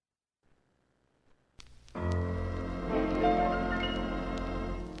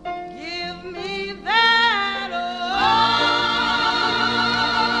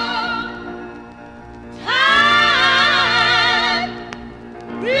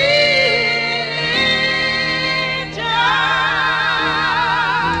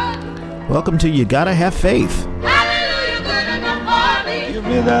Welcome to You Gotta Have Faith.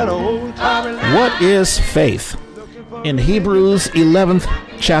 What is faith? In Hebrews 11th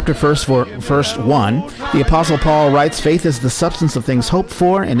chapter, verse 1, the Apostle Paul writes, "Faith is the substance of things hoped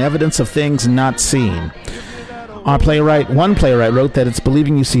for and evidence of things not seen." One playwright wrote that it's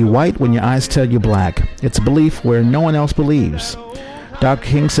believing you see white when your eyes tell you black. It's a belief where no one else believes. Dr.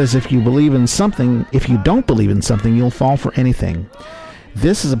 King says if you don't believe in something, you'll fall for anything.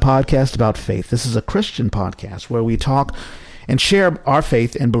 This is a podcast about faith. This is a Christian podcast where we talk and share our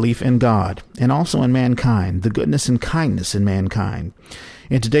faith and belief in God and also in mankind, the goodness and kindness in mankind.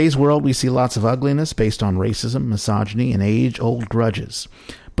 In today's world, we see lots of ugliness based on racism, misogyny, and age-old grudges.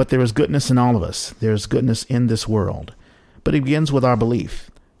 But there is goodness in all of us. There is goodness in this world. But it begins with our belief.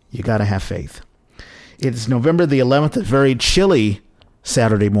 You got to have faith. It's November the 11th, a very chilly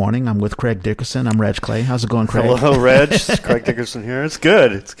Saturday morning. I'm with Craig Dickerson. I'm Reg Clay. How's it going, Craig? Hello, Reg. It's Craig Dickerson here. It's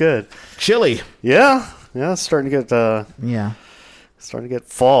good. It's good. Chilly. Yeah. It's starting to get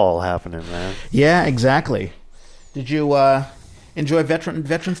fall happening, man. Yeah, exactly. Did you enjoy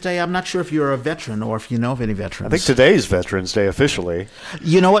Veterans Day? I'm not sure if you're a veteran or if you know of any veterans. I think today's Veterans Day officially.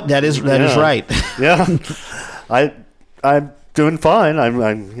 You know what? That is right. Yeah. I'm doing fine.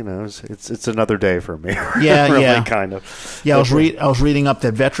 It's another day for me. Yeah, really, yeah. Kind of. Yeah, I was reading up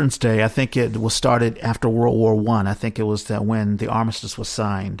that Veterans Day. I think it was started after World War I. I think it was that when the armistice was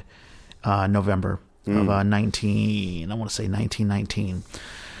signed, November of 1919.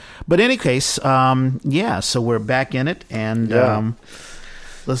 But in any case, so we're back in it, and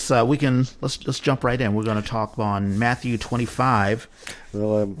let's jump right in. We're going to talk on Matthew 25,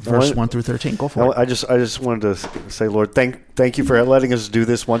 verse 1 through 13. Go for it. I just wanted to say, Lord, thank you for letting us do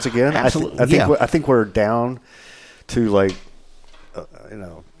this once again. Absolutely. I think we're down to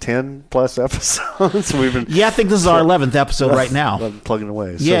 10 plus episodes. I think this is our 11th episode right now. I'm plugging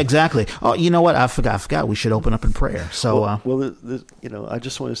away. So. Yeah, exactly. Oh, you know what? I forgot. We should open up in prayer. So, I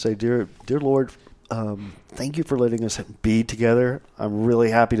just want to say, dear Lord, thank you for letting us be together. I'm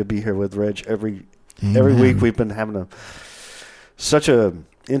really happy to be here with Reg every week. We've been having such a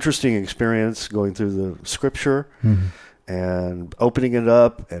interesting experience going through the Scripture and opening it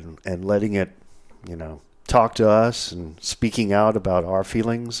up and letting it, talk to us and speaking out about our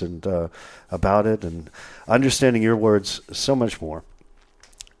feelings and about it and understanding your words so much more.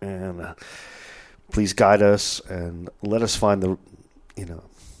 And please guide us and let us find the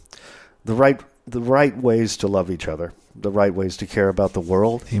right ways to love each other, the right ways to care about the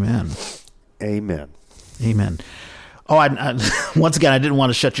world. Amen. Amen. Amen. Oh, I once again, I didn't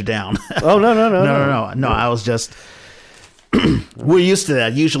want to shut you down. Oh, no. No, I was just... We're used to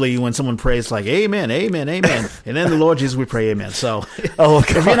that. Usually when someone prays like, amen, amen, amen, and then the Lord Jesus, we pray amen. So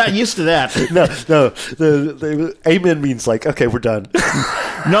if you're not used to that. No. The amen means okay, we're done.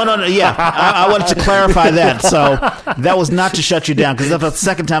 No. Yeah, I wanted to clarify that. So that was not to shut you down because that's the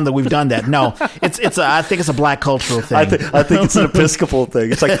second time that we've done that. No, I think it's a black cultural thing. I think it's an Episcopal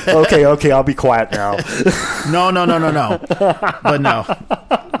thing. It's okay, I'll be quiet now. No. But no.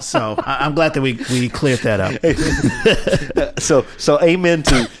 So I'm glad that we cleared that up. So amen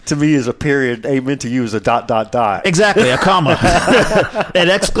to me is a period. Amen to you is a ... Exactly, a comma, an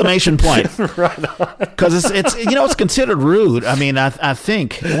exclamation point. Right. Because it's considered rude. I mean, I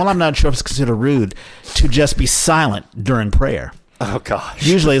think. Well, I'm not sure if it's considered rude to just be silent during prayer. Oh gosh.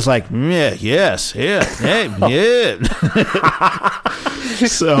 Usually it's like yes, yeah, hey, yeah.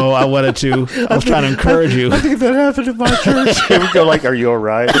 So I was trying to encourage you. I think that happened in my church. We go are you all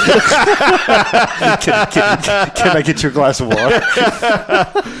right? Can I get you a glass of water?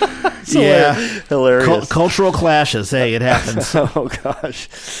 Hilarious. Cultural clashes. Hey, it happens. Oh gosh.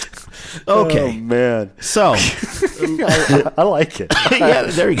 Okay. Oh man. So I like it. Yeah,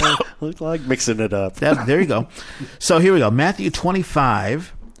 there you go. I like mixing it up. There you go. So here we go. Matthew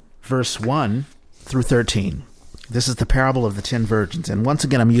 25, verse 1 through 13. This is the parable of the 10 virgins. And once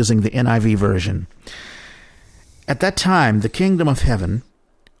again, I'm using the NIV version. At that time, the kingdom of heaven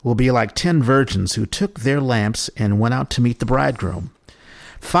will be like 10 virgins who took their lamps and went out to meet the bridegroom.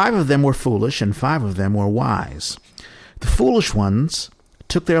 5 of them were foolish, and 5 of them were wise. The foolish ones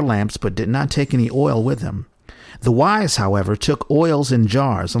took their lamps, but did not take any oil with them. The wise, however, took oils in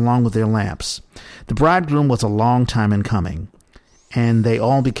jars along with their lamps. The bridegroom was a long time in coming, and they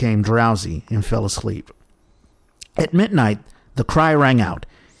all became drowsy and fell asleep. At midnight, the cry rang out,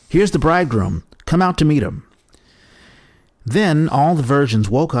 "Here's the bridegroom, come out to meet him." Then all the virgins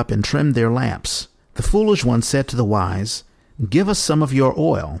woke up and trimmed their lamps. The foolish one said to the wise, "Give us some of your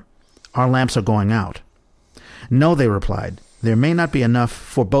oil. Our lamps are going out." "No," they replied, there may not be enough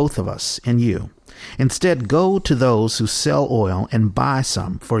for both of us and you. Instead, go to those who sell oil and buy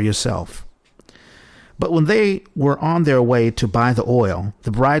some for yourself." But when they were on their way to buy the oil,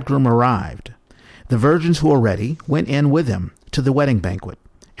 the bridegroom arrived. The virgins who were ready went in with him to the wedding banquet,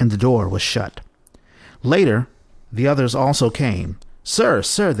 and the door was shut. Later, the others also came. "Sir,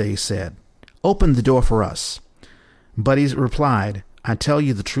 sir," they said, "open the door for us." But he replied, "I tell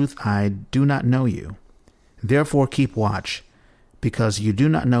you the truth, I do not know you. Therefore keep watch, because you do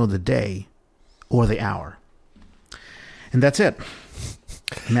not know the day or the hour." And that's it.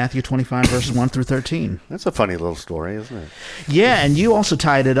 Matthew 25, verses 1 through 13. That's a funny little story, isn't it? Yeah, and you also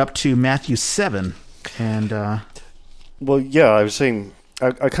tied it up to Matthew 7. And well, yeah, I was saying,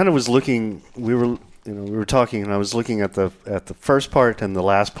 I kind of was looking. We were talking, and I was looking at the first part and the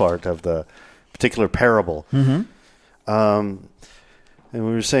last part of the particular parable. Mm-hmm. And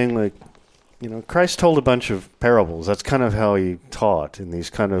we were saying, like, Christ told a bunch of parables. That's kind of how he taught in these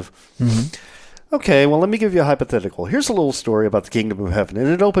kind of. Mm-hmm. Okay, well, let me give you a hypothetical. Here's a little story about the kingdom of heaven, and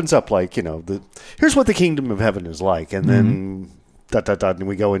it opens up like, here's what the kingdom of heaven is like, and then and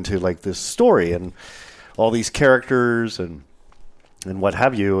we go into like this story and all these characters and what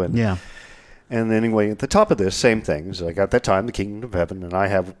have you, and yeah. And anyway, at the top of this, same thing. It's like at that time, the kingdom of heaven, and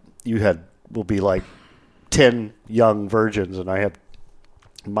will be like 10 young virgins, and I have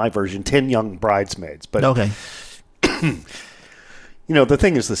my version 10 young bridesmaids. But okay, the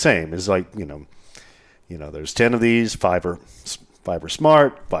thing is the same. Is like there's 10 of these. 5 are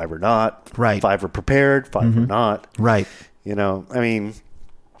smart, 5 are not. Right. 5 are prepared, 5 are not. Right. I mean,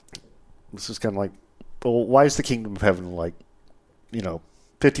 this is kind of like, well, why is the kingdom of heaven like,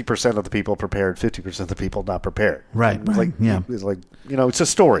 50% of the people prepared, 50% of the people not prepared? Right. It's like, it's a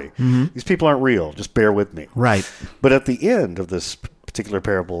story. Mm-hmm. These people aren't real. Just bear with me. Right. But at the end of this particular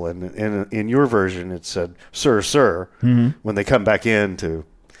parable, and in your version, it said, "Sir, sir," when they come back in to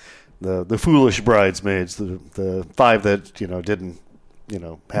the foolish bridesmaids, the 5 that didn't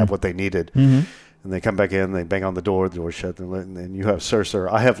have what they needed, and they come back in, they bang on the door shut, and then you have, "Sir, sir,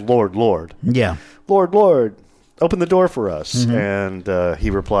 I have Lord, Lord." Yeah. "Lord, Lord, open the door for us." And he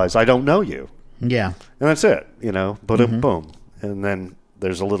replies, "I don't know you." Yeah. And that's it, boom, boom. And then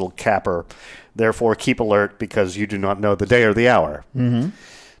there's a little capper. "Therefore, keep alert, because you do not know the day or the hour." Mm-hmm.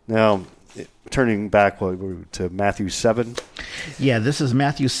 Now, turning back to Matthew 7. Yeah, this is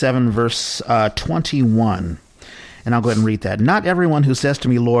Matthew 7, verse 21. And I'll go ahead and read that. "Not everyone who says to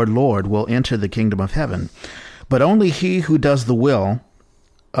me, 'Lord, Lord,' will enter the kingdom of heaven, but only he who does the will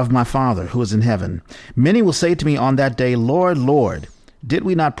of my Father who is in heaven. Many will say to me on that day, 'Lord, Lord, did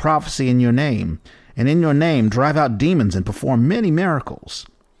we not prophesy in your name, and in your name drive out demons and perform many miracles?'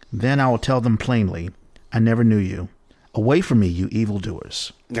 Then I will tell them plainly, 'I never knew you. Away from me, you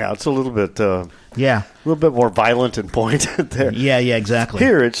evildoers.'" Yeah, it's a little bit Yeah. a little bit more violent and pointed there. Yeah, exactly.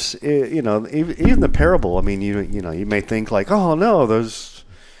 Here, it's even the parable. I mean, you may think like, "Oh no, those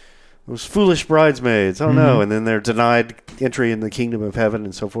foolish bridesmaids. Oh no," and then they're denied entry in the kingdom of heaven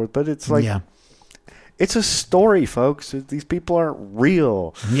and so forth. But it's like, it's a story, folks. These people aren't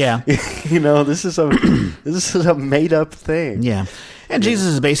real. Yeah. This is a made up thing. Yeah. And Jesus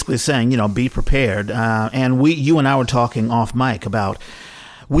is basically saying, be prepared. And you and I were talking off mic about,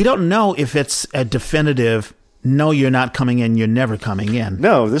 we don't know if it's a definitive, no, you're not coming in, you're never coming in.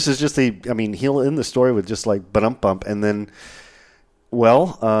 No, this is just he'll end the story with just like bump, and then,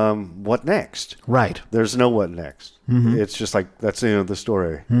 what next? Right. There's no what next. Mm-hmm. It's just like, that's the end of the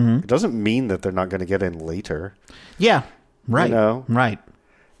story. Mm-hmm. It doesn't mean that they're not going to get in later. Yeah. Right. Right.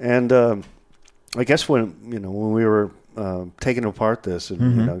 And I guess when we were taking apart this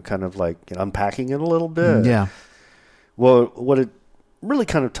and kind of like unpacking it a little bit. Yeah. Well, what it really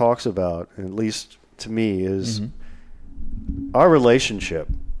kind of talks about, at least to me, is our relationship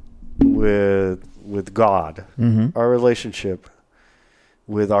with God, our relationship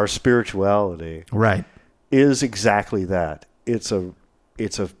with our spirituality, right, is exactly that. It's a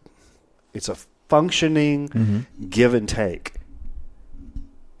functioning give and take,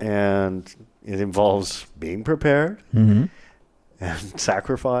 and it involves being prepared and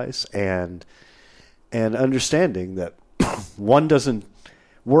sacrifice and understanding that one doesn't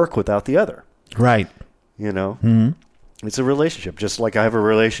work without the other. Right. It's a relationship, just like I have a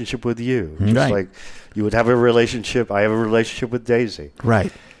relationship with you. Just right. like you would have a relationship, I have a relationship with Daisy.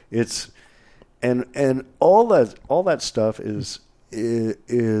 Right. It's and all that stuff is in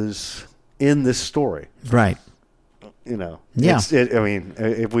this story. Right. Yeah.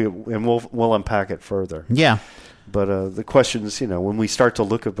 If we'll unpack it further. Yeah. But the questions, when we start to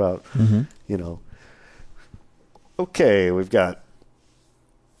look about, okay, we've got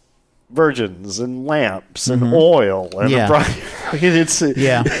virgins and lamps and oil and a bride.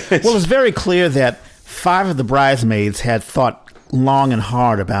 Well, it's very clear that 5 of the bridesmaids had thought long and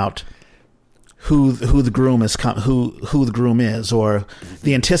hard about who the groom is, or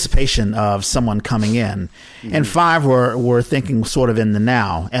the anticipation of someone coming in, and 5 were thinking sort of in the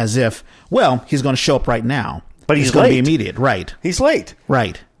now, as if, well, he's going to show up right now, but he's going to late. be immediate, right? He's late,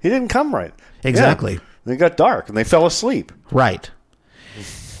 right? He didn't come right, exactly. They got dark and they fell asleep, right?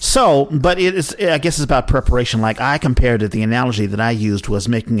 So, but I guess it's about preparation. Like I compared it, the analogy that I used was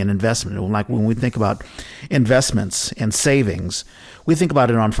making an investment. Like when we think about investments and savings, we think about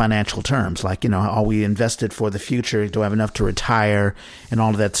it on financial terms. Like, are we invested for the future? Do I have enough to retire and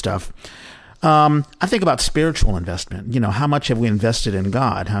all of that stuff? I think about spiritual investment. How much have we invested in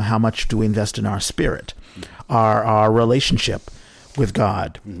God? How much do we invest in our spirit, our relationship with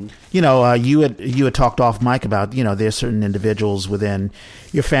God? You had talked off mic about, there's certain individuals within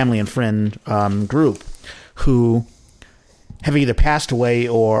your family and friend group who have either passed away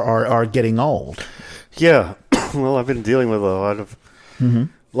or are getting old. Yeah. Well, I've been dealing with a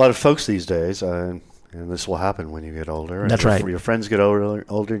lot of folks these days, and this will happen when you get older. That's right. Your friends get older,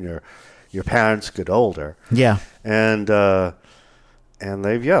 and your parents get older. Yeah. And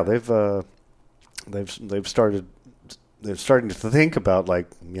they've started. They're starting to think about,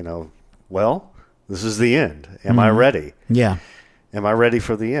 well, this is the end. Am I ready? Yeah. Am I ready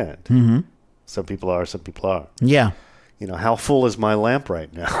for the end? Mm-hmm. Some people are, some people aren't. Yeah. How full is my lamp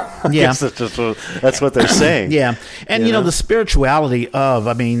right now? Yeah. That's what they're saying. Yeah. And, the spirituality of,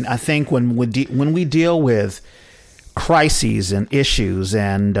 I think when we deal with crises and issues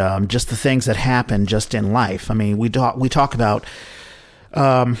and just the things that happen just in life, we talk about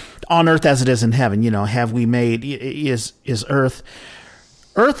on earth as it is in heaven. Have we made, is earth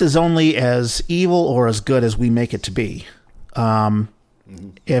is only as evil or as good as we make it to be.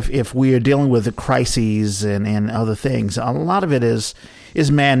 If we are dealing with the crises and other things, a lot of it is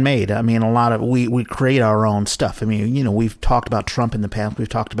man-made. A lot of we create our own stuff. We've talked about Trump in the past. We've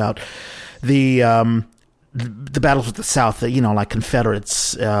talked about the battles with the South, like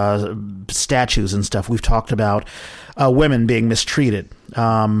Confederates statues and stuff. We've talked about women being mistreated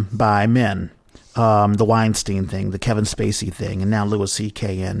by men. The Weinstein thing, the Kevin Spacey thing, and now Louis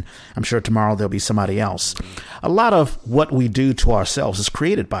C.K., and I'm sure tomorrow there'll be somebody else. A lot of what we do to ourselves is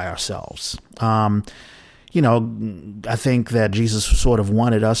created by ourselves. I think that Jesus sort of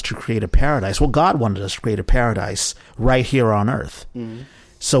wanted us to create a paradise. Well, God wanted us to create a paradise right here on earth. Mm-hmm.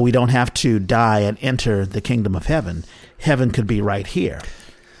 So we don't have to die and enter the kingdom of heaven. Heaven could be right here.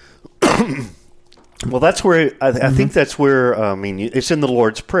 Well, that's where I think that's where it's in the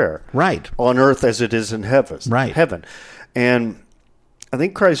Lord's Prayer, right? On earth as it is in heaven, right? Heaven, and I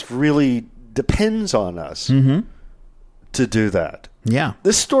think Christ really depends on us to do that. Yeah,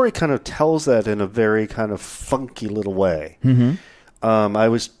 this story kind of tells that in a very kind of funky little way. Mm-hmm. I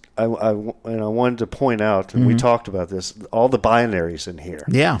wanted to point out, and we talked about this, all the binaries in here.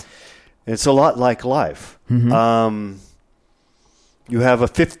 Yeah, it's a lot like life. Mm-hmm. You have a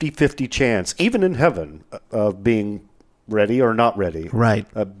 50-50 chance, even in heaven, of being ready or not ready. Right.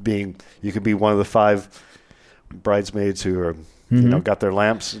 You could be one of the 5 bridesmaids who are, got their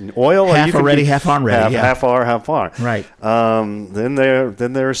lamps and oil. Half already, half on ready. Half are, half aren't. Right. Then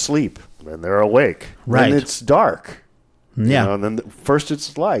they're asleep. Then they're awake. Right. Then it's dark. Yeah. And then first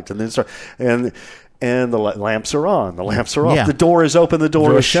it's light, and then it's dark. And the lamps are on. The lamps are off. Yeah. The door is open. The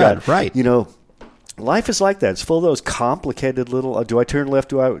door is shut. Right. Life is like that. It's full of those complicated little, do I turn left,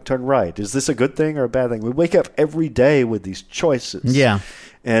 do I turn right? Is this a good thing or a bad thing? We wake up every day with these choices. Yeah.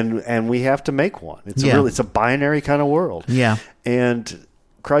 And we have to make one. It's a binary kind of world. Yeah. And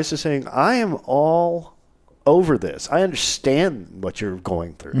Christ is saying, I am all over this. I understand what you're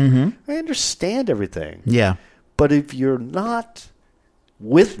going through. Mm-hmm. I understand everything. Yeah. But if you're not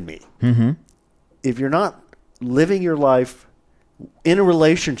with me, if you're not living your life in a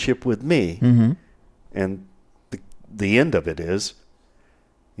relationship with me, and the end of it is,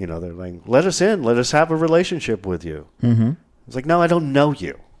 they're like, let us in. Let us have a relationship with you. Mm-hmm. It's like, no, I don't know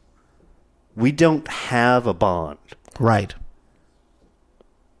you. We don't have a bond. Right.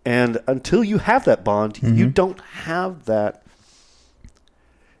 And until you have that bond, you don't have that.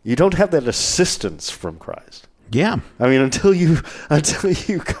 You don't have that assistance from Christ. Yeah. Until you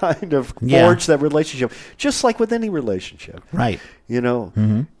kind of forge that relationship, just like with any relationship. Right.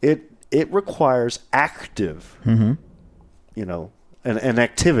 It requires active, an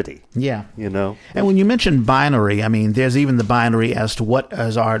activity. Yeah. And when you mention binary, there's even the binary as to what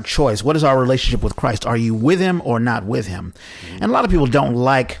is our choice. What is our relationship with Christ? Are you with him or not with him? And a lot of people don't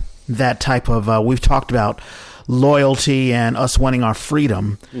like that type of, we've talked about loyalty and us wanting our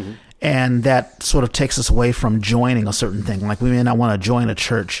freedom. And that sort of takes us away from joining a certain thing. Like we may not want to join a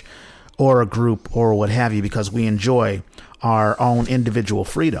church or a group or what have you because we enjoy our own individual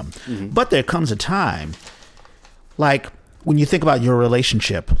freedom. Mm-hmm. But there comes a time, like when you think about your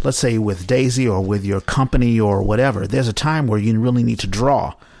relationship, let's say with Daisy or with your company or whatever, there's a time where you really need to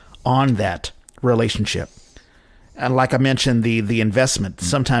draw on that relationship. And like I mentioned, the investment,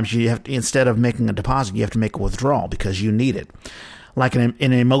 sometimes you have to, instead of making a deposit, you have to make a withdrawal because you need it. Like an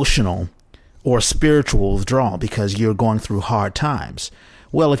emotional or spiritual withdrawal because you're going through hard times.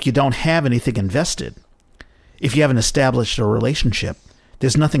 Well, if you don't have anything invested, if you haven't established a relationship,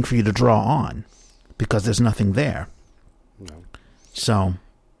 there's nothing for you to draw on because there's nothing there. No. So,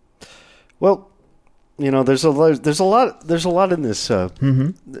 well, there's a lot in this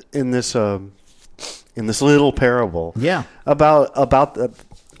in this little parable. Yeah. About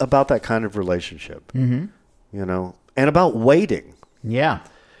that kind of relationship. Mm-hmm. And about waiting. Yeah.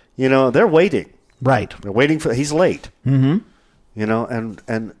 They're waiting. Right. They're waiting for. He's late. Mm-hmm.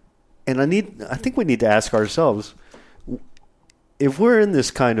 And I think we need to ask ourselves, if we're in this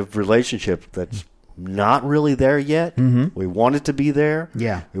kind of relationship that's not really there yet, mm-hmm. we want it to be there.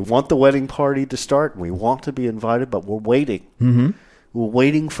 Yeah. We want the wedding party to start, and we want to be invited, but we're waiting. Mm-hmm. We're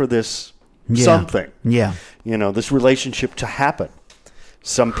waiting for this something. Yeah. This relationship to happen.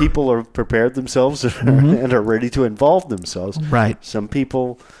 Some people are prepared themselves and are ready to involve themselves. Right. Some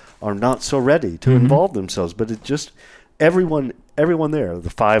people are not so ready to involve themselves. But it just everyone there,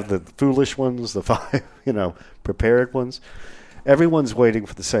 the foolish ones, the 5 prepared ones, everyone's waiting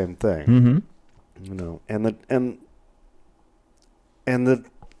for the same thing. Mm-hmm. And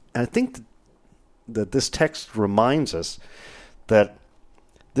I think that this text reminds us that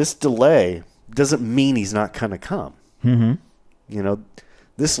this delay doesn't mean he's not going to come. Mm-hmm.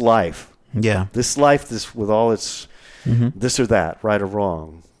 This life, this with all its this or that, right or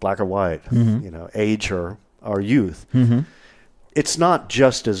wrong, black or white, age or youth, it's not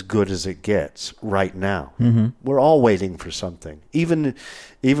just as good as it gets right now. Mm-hmm. We're all waiting for something, even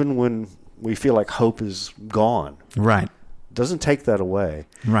when we feel like hope is gone. Right. Doesn't take that away.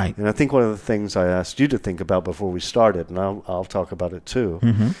 Right. And I think one of the things I asked you to think about before we started, and I'll talk about it too.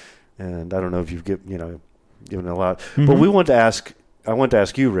 Mm-hmm. And I don't know if you've given a lot, but I want to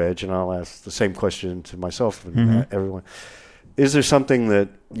ask you, Reg, and I'll ask the same question to myself and everyone. Is there something that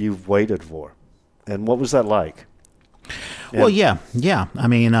you've waited for, and what was that like? Well, yeah. I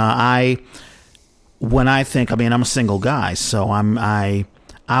mean, when I think, I'm a single guy, so I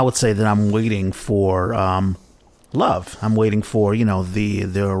would say that I'm waiting for love. I'm waiting for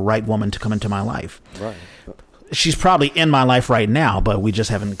the right woman to come into my life. Right. She's probably in my life right now, but we just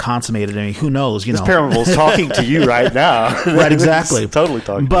haven't consummated any. Who knows? This parable's talking to you right now. Right, exactly. Totally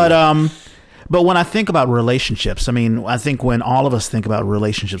talking. But when I think about relationships, I think when all of us think about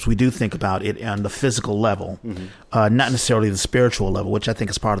relationships, we do think about it on the physical level, not necessarily the spiritual level, which I think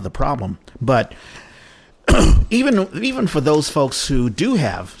is part of the problem. But even for those folks who do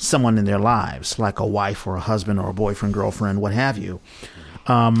have someone in their lives, like a wife or a husband or a boyfriend, girlfriend, what have you,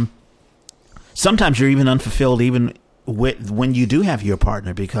 sometimes you're even unfulfilled even when you do have your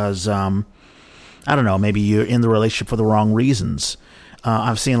partner because, I don't know, maybe you're in the relationship for the wrong reasons.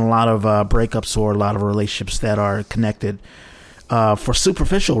 I've seen a lot of breakups or a lot of relationships that are connected for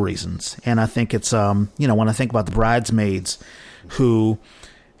superficial reasons. And I think it's, when I think about the bridesmaids who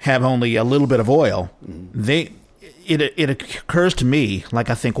have only a little bit of oil, it occurs to me, like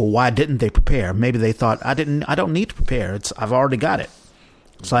I think, well, why didn't they prepare? Maybe they thought, I don't need to prepare. I've already got it.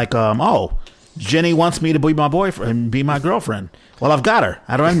 It's like, Jenny wants me to be my boyfriend, be my girlfriend. Well, I've got her.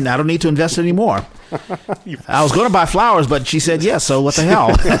 I don't need to invest anymore. I was going to buy flowers, but she said yes. So what the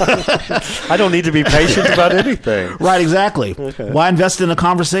hell? I don't need to be patient about anything. Right, exactly. Okay. Why invest in a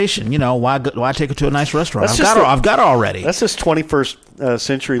conversation? Why take her to a nice restaurant? I've got her already. That's just 21st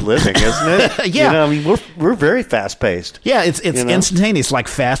century living, isn't it? Yeah. We're very fast paced. Yeah, it's instantaneous, like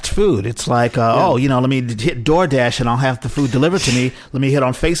fast food. It's like let me hit DoorDash and I'll have the food delivered to me. Let me hit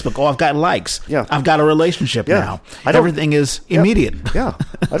on Facebook. Oh, I've got likes. Yeah, I've got a relationship now. Everything is immediate. Yeah,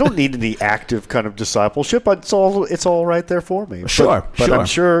 I don't need any active kind of discipleship. It's all right there for me. Sure, but I'm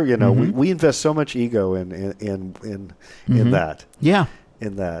sure we invest so much ego in that. Yeah,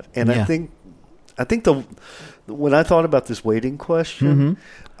 in that, and I think when I thought about this waiting question,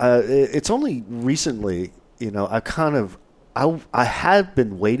 it's only recently I had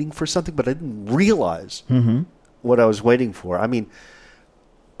been waiting for something, but I didn't realize what I was waiting for.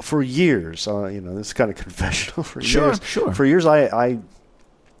 For years, this is kind of confessional. For years,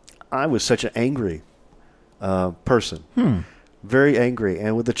 I was such an angry person, very angry,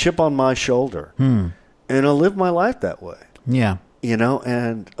 and with a chip on my shoulder, and I lived my life that way. Yeah,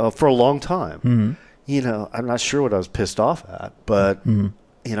 and for a long time. I'm not sure what I was pissed off at, but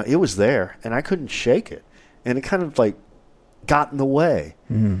it was there, and I couldn't shake it, and it kind of like got in the way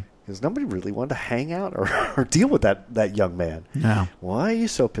because nobody really wanted to hang out or deal with that young man. Yeah. Why are you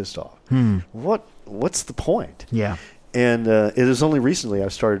so pissed off? What's the point? Yeah. And it is only recently I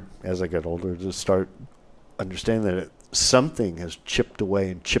started, as I get older, to start understanding that something has chipped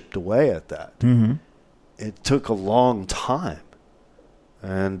away at that. It took a long time,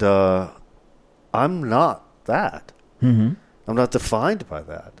 and I'm not that. I'm not defined by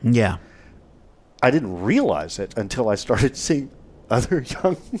that. Yeah. I didn't realize it until I started seeing other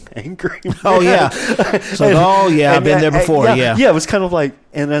young angry men. Oh, yeah. So, I've been there before, yeah. Yeah, it was kind of like,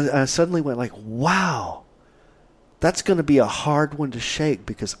 and I suddenly went like, wow, that's going to be a hard one to shake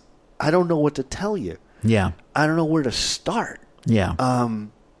because I don't know what to tell you. Yeah. I don't know where to start. Yeah.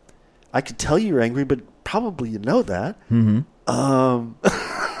 I could tell you you're angry, but probably you know that.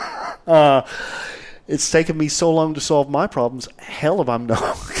 It's taken me so long to solve my problems. Hell, if I'm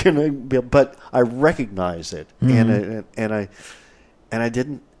not gonna be, but I recognize it, and I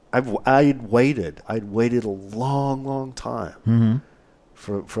didn't. I'd waited a long time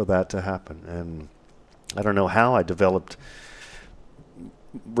for that to happen, and I don't know how I developed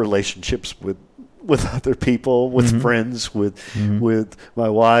relationships with other people, with friends, with my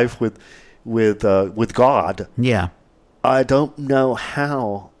wife, with God. Yeah, I don't know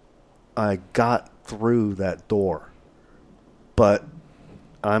how I got through that door, but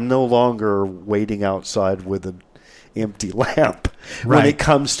I'm no longer waiting outside with an empty lamp when it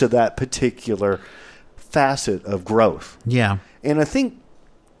comes to that particular facet of growth. Yeah. And I think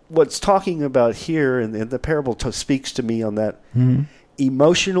what's talking about here in the parable speaks to me on that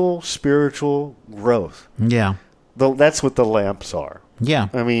emotional, spiritual growth. Yeah. That's what the lamps are. Yeah.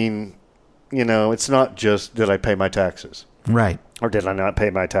 I mean, it's not just did I pay my taxes? Right. Or did I not pay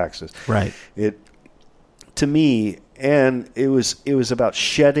my taxes? Right. To me, and it was about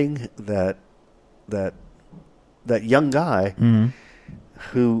shedding that young guy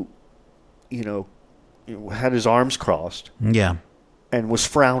who, had his arms crossed. Yeah. And was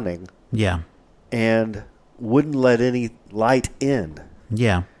frowning. Yeah. And wouldn't let any light in.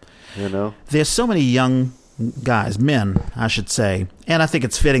 Yeah. There's so many young guys, men, I should say, and I think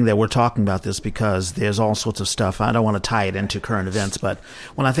it's fitting that we're talking about this because there's all sorts of stuff. I don't want to tie it into current events, but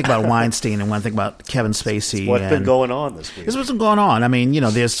when I think about Weinstein and when I think about Kevin Spacey, what's been going on this week? This is what's been going on. I mean,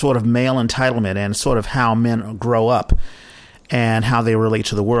 there's sort of male entitlement and sort of how men grow up and how they relate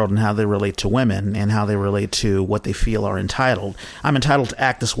to the world and how they relate to women and how they relate to what they feel are entitled. I'm entitled to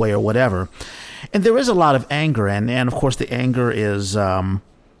act this way or whatever. And there is a lot of anger, and of course the anger is,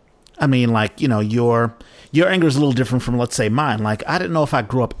 your anger is a little different from, let's say, mine. Like, I didn't know if I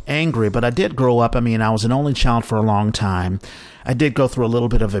grew up angry, but I did grow up. I mean, I was an only child for a long time. I did go through a little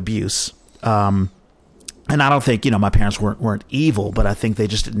bit of abuse. And I don't think, my parents weren't evil, but I think they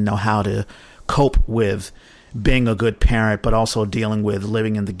just didn't know how to cope with being a good parent, but also dealing with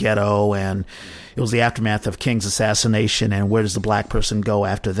living in the ghetto. And it was the aftermath of King's assassination. And where does the black person go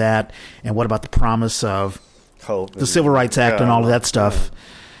after that? And what about the promise of the Civil Rights Act and all of that stuff? Yeah.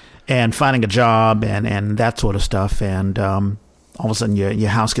 And finding a job and that sort of stuff. And all of a sudden your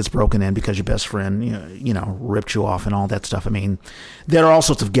house gets broken in because your best friend, ripped you off and all that stuff. I mean, there are all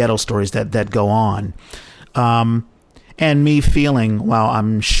sorts of ghetto stories that go on. And me feeling, well,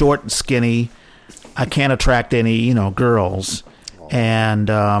 I'm short and skinny. I can't attract any, girls. And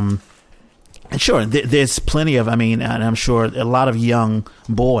sure, there's plenty of, and I'm sure a lot of young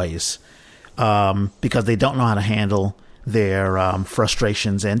boys, because they don't know how to handle their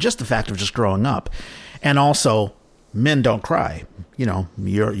frustrations and just the fact of just growing up. And also, men don't cry.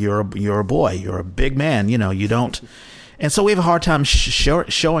 You're a boy. You're a big man. You don't. And so we have a hard time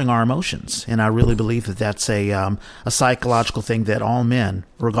showing our emotions. And I really believe that that's a psychological thing that all men,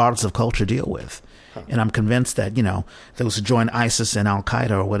 regardless of culture, deal with. And I'm convinced that, those who join ISIS and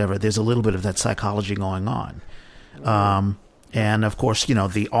Al-Qaeda or whatever, there's a little bit of that psychology going on. And, of course,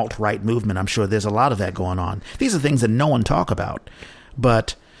 the alt-right movement, I'm sure there's a lot of that going on. These are things that no one talk about.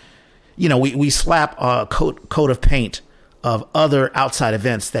 But, we slap a coat of paint of other outside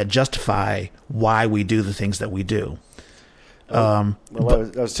events that justify why we do the things that we do. I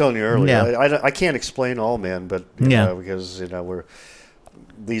was telling you earlier, yeah. I can't explain all men, but because, we're...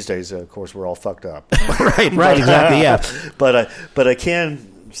 These days, of course, we're all fucked up. right, exactly, yeah. But I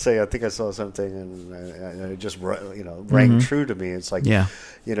can say, I think I saw something, and it just rang true to me. It's like,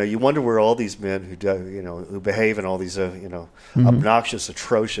 you wonder where all these men who do, who behave in all these, obnoxious,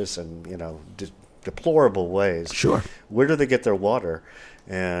 atrocious, and deplorable ways. Sure. Where do they get their water?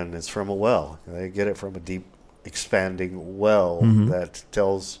 And it's from a well. They get it from a deep expanding well that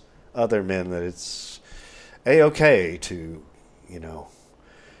tells other men that it's A-okay to,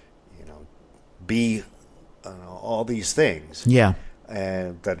 be all these things. Yeah.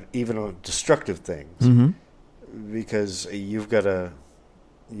 And that even destructive things. Because you've got an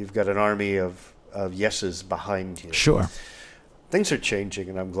army of yeses behind you. Sure. Things are changing,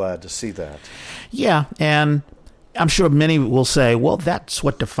 and I'm glad to see that. Yeah, and I'm sure many will say, well, that's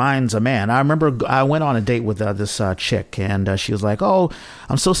what defines a man. I remember I went on a date with this chick, and she was like, oh,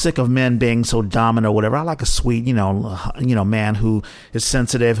 I'm so sick of men being so dominant or whatever. I like a sweet, man who is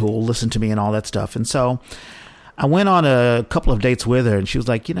sensitive, who will listen to me and all that stuff. And so I went on a couple of dates with her, and she was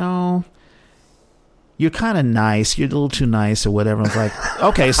like, you're kind of nice. You're a little too nice or whatever. I was like,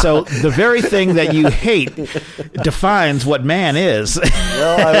 okay, so the very thing that you hate defines what man is.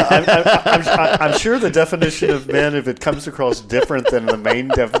 Well, I'm sure the definition of men, if it comes across different than the main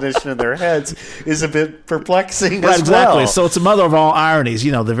definition in their heads, is a bit perplexing as exactly. well. So it's a mother of all ironies.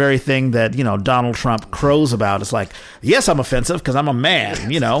 The very thing that, Donald Trump crows about is like, yes, I'm offensive because I'm a man.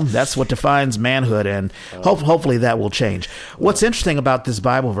 That's what defines manhood, and hopefully that will change. What's interesting about this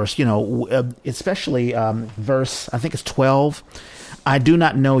Bible verse, especially verse, I think it's 12, I do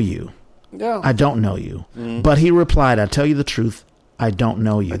not know you. Yeah. I don't know you. But he replied, I tell you the truth, I don't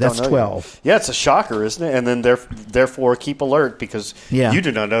know you. That's 12. Yeah, it's a shocker, isn't it? And then therefore keep alert because you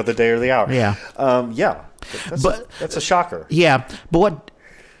do not know the day or the hour. Yeah. That's a shocker. Yeah, but what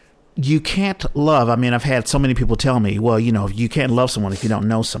you can't love, I mean, I've had so many people tell me, well, you can't love someone if you don't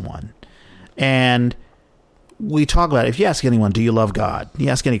know someone. And we talk about it. If you ask anyone, do you love God? You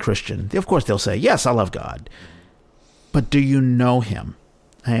ask any Christian, of course they'll say, yes, I love God. But do you know him?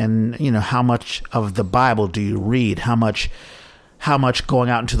 And, how much of the Bible do you read? How much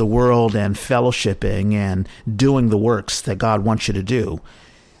going out into the world and fellowshipping and doing the works that God wants you to do?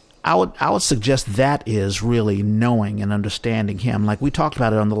 I would suggest that is really knowing and understanding him. Like we talked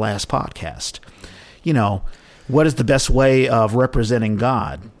about it on the last podcast. What is the best way of representing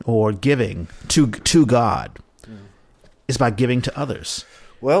God or giving to God? Is by giving to others.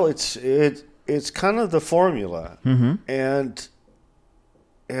 Well, it's kind of the formula, and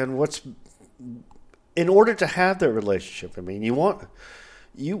what's in order to have that relationship. I mean,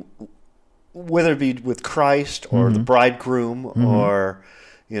 whether it be with Christ or the bridegroom or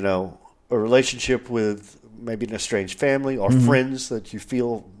a relationship with maybe an estranged family or friends that you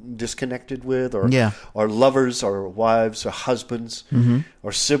feel disconnected with, or lovers or wives or husbands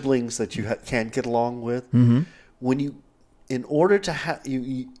or siblings that you can't get along with. In order to have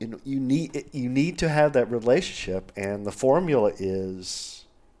you need to have that relationship, and the formula is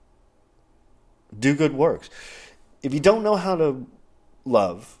do good works. If you don't know how to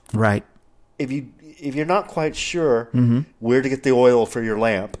love, right? If you're not quite sure where to get the oil for your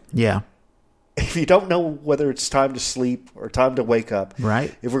lamp, if you don't know whether it's time to sleep or time to wake up,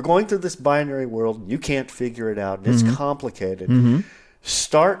 right? If we're going through this binary world and you can't figure it out and it's complicated.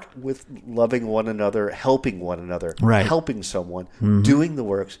 Start with loving one another, helping one another, helping someone, doing the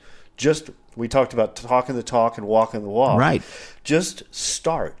works. We talked about talking the talk and walking the walk. Right. Just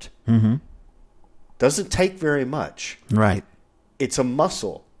start. Doesn't take very much. Right. It's a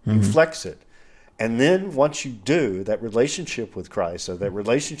muscle. You flex it. And then once you do, that relationship with Christ, or that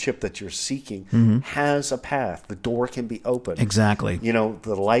relationship that you're seeking, has a path. The door can be opened. Exactly.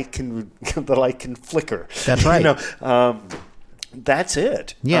 The light can flicker. That's right. That's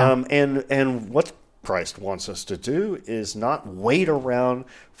it. Yeah. And what Christ wants us to do is not wait around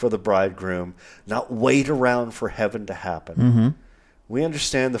for the bridegroom, not wait around for heaven to happen. We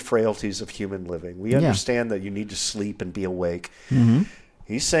understand the frailties of human living. We understand that you need to sleep and be awake.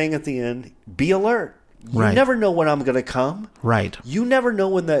 He's saying at the end, be alert. You never know when I'm going to come. Right. You never know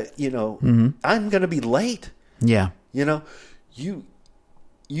when I'm going to be late. Yeah. You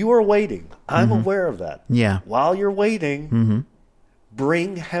are waiting. I'm aware of that. Yeah. While you're waiting,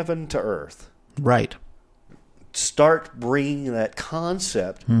 bring heaven to earth. Right. Start bringing that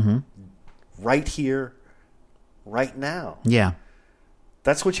concept right here, right now. Yeah.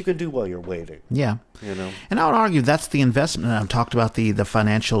 That's what you can do while you're waiting. Yeah. And I would argue that's the investment. I've talked about the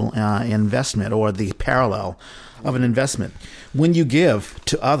financial investment, or the parallel of an investment. When you give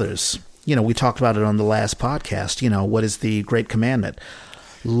to others, we talked about it on the last podcast, what is the great commandment?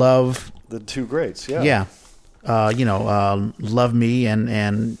 Love. The two greats, yeah. Yeah. Love me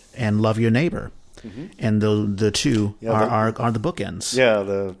and love your neighbor. And the two are the bookends.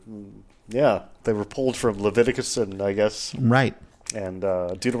 Yeah, they were pulled from Leviticus and I guess and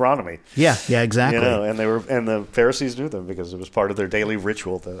Deuteronomy. Yeah, exactly. And the Pharisees knew them because it was part of their daily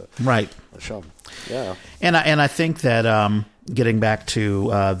ritual. The Shum. Yeah. And I think that getting back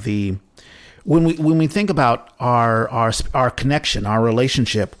to the when we think about our connection, our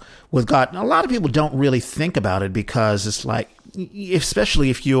relationship with God, a lot of people don't really think about it because it's like, especially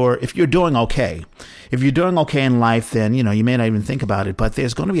if you're doing okay. If you're doing okay in life, then, you know, you may not even think about it, but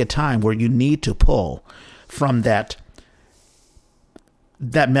there's going to be a time where you need to pull from that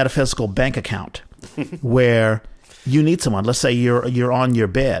metaphysical bank account where you need someone. Let's say you're on your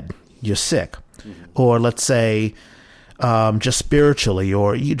bed, you're sick, or let's say just spiritually,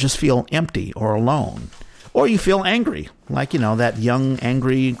 or you just feel empty or alone, or you feel angry, like, you know, that young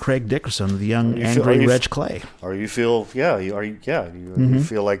angry Craig Dickerson, the young angry Reg Clay. Or you feel, you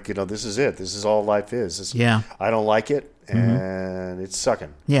feel like, you know, this is it. This is all life is. I don't like it, and it's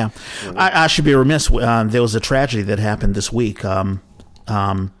sucking. Yeah. You know? I should be remiss. There was a tragedy that happened this week. A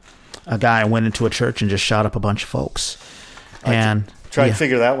guy went into a church and just shot up a bunch of folks. Try to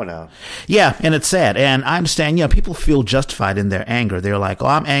figure that one out. Yeah, and it's sad. And I understand, you know, people feel justified in their anger. They're like, oh,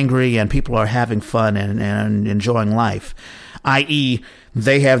 I'm angry, and people are having fun and enjoying life, i.e.,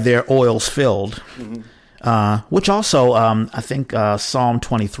 they have their oils filled, which also, I think, Psalm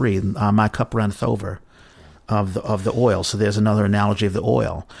 23, my cup runneth over, of the oil. So there's another analogy of the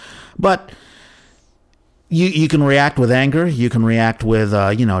oil. But you can react with anger. You can react with,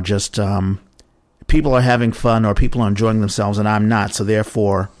 just... people are having fun or people are enjoying themselves and I'm not, so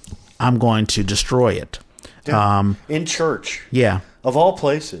therefore I'm going to destroy it. Yeah. In church. Yeah. Of all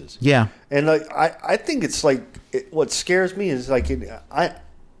places. Yeah. And I think it's like, what scares me is like, I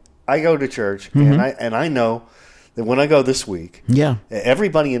go to church and I know that when I go this week,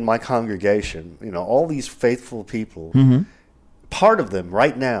 everybody in my congregation, you know, all these faithful people, part of them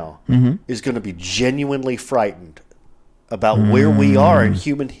right now is going to be genuinely frightened about where we are in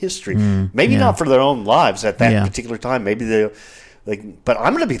human history. Maybe not for their own lives at that particular time. Maybe but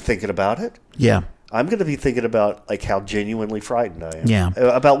I'm going to be thinking about it. Yeah. I'm going to be thinking about like how genuinely frightened I am. Yeah.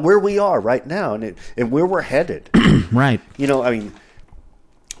 About where we are right now and where we're headed. Right. You know, I mean,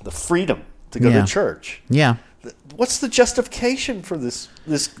 the freedom to go to church. Yeah. What's the justification for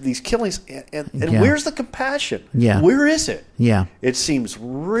these killings? And where's the compassion? Yeah. Where is it? Yeah. It seems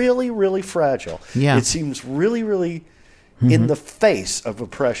really, really fragile. Yeah. It seems really, really in the face of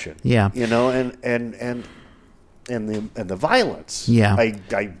oppression. Yeah. You know, and the violence. Yeah.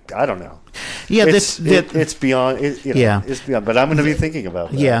 I don't know. Yeah, it's beyond. It's beyond. But I'm going to be thinking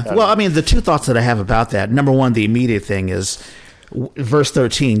about that. Yeah. Well, I mean, the two thoughts that I have about that. Number one, the immediate thing is verse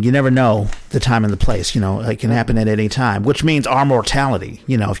 13. You never know the time and the place. You know, it can happen at any time, which means our mortality.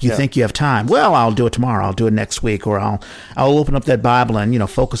 You know, if you think you have time, well, I'll do it tomorrow. I'll do it next week, or I'll open up that Bible and, you know,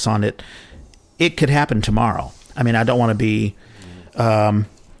 focus on it. It could happen tomorrow. I mean, I don't want to be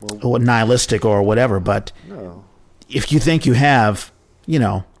nihilistic or whatever, but if you think you have, you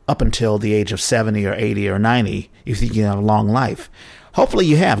know, up until the age of 70 or 80 or 90, you think you have a long life. Hopefully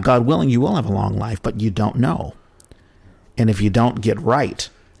you have. God willing, you will have a long life, but you don't know. And if you don't get right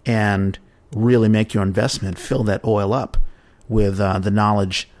and really make your investment, fill that oil up with the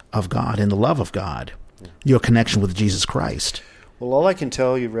knowledge of God and the love of God, your connection with Jesus Christ. Well, all I can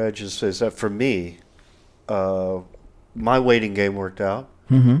tell you, Reg, is that for me, my waiting game worked out.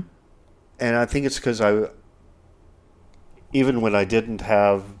 And I think it's because even when I didn't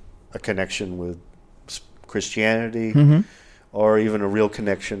have a connection with Christianity or even a real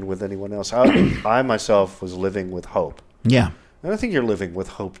connection with anyone else, I myself was living with hope. Yeah. And I think you're living with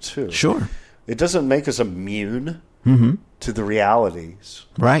hope too. Sure. It doesn't make us immune to the realities.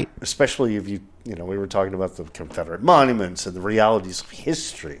 Right. Especially if you know, we were talking about the Confederate monuments and the realities of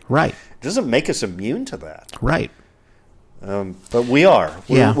history. Right. It doesn't make us immune to that. Right. But we are.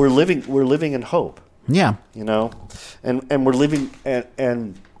 We're living in hope. Yeah. You know, and we're living,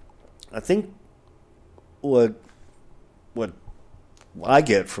 and I think what I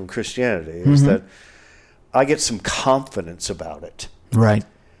get from Christianity is that I get some confidence about it. Right.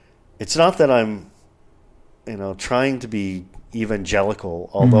 It's not that I'm, you know, trying to be evangelical,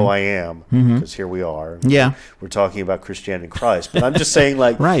 although I am, because here we are. Yeah. We're talking about Christianity and Christ. But I'm just saying,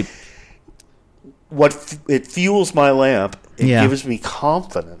 like, right. It fuels my lamp. It gives me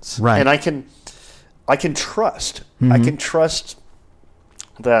confidence. Right. And I can trust. I can trust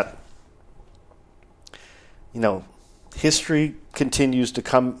that, you know, history continues to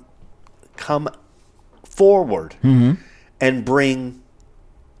come forward and bring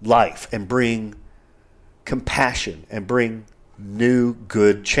life and bring compassion and bring new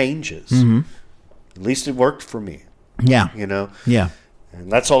good changes. At least it worked for me. Yeah. You know? Yeah. And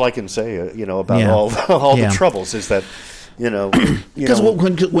that's all I can say, you know, about all the troubles is that, you know, because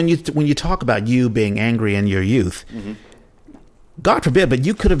when you talk about you being angry in your youth, God forbid, but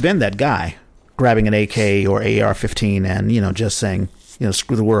you could have been that guy grabbing an AK or AR-15 and, you know, just saying,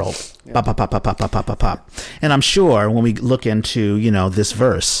 screw the world. Pop, pop, pop, pop, pop, pop, pop, pop, pop. And I'm sure when we look into, this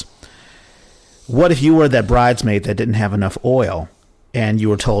verse, what if you were that bridesmaid that didn't have enough oil and you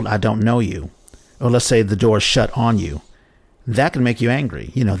were told, I don't know you? Or let's say the door is shut on you. That can make you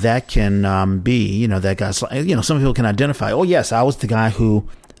angry. That can be, that guy's, some people can identify, oh, yes, I was the guy who,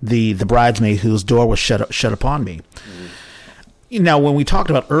 the bridesmaid whose door was shut upon me. Mm-hmm. Now, when we talked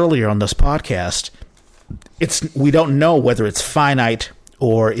about earlier on this podcast, we don't know whether it's finite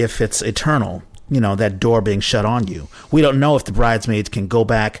or if it's eternal, that door being shut on you. We don't know if the bridesmaids can go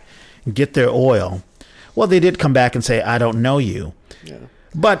back and get their oil. Well, they did come back and say, I don't know you. Yeah.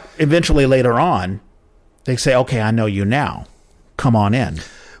 But eventually later on, they say, okay, I know you now. Come on in.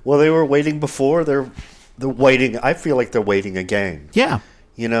 Well, they were waiting before. They're waiting. I feel like they're waiting again. Yeah.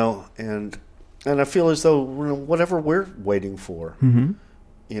 And I feel as though whatever we're waiting for, mm-hmm.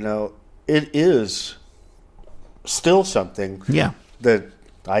 It is still something that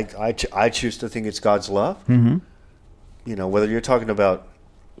I choose to think it's God's love. Mm-hmm. Whether you're talking about,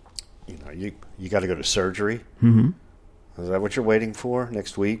 you got to go to surgery. Mm-hmm. Is that what you're waiting for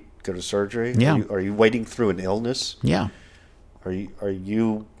next week? Go to surgery? Yeah. Are you waiting through an illness? Yeah. Did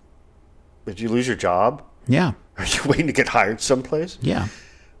you lose your job? Yeah. Are you waiting to get hired someplace? Yeah.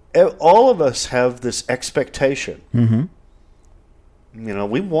 All of us have this expectation. Mm-hmm.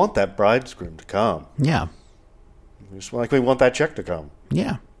 We want that bridegroom to come. Yeah. Just like we want that check to come.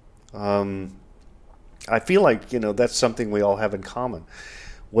 Yeah. I feel like, that's something we all have in common.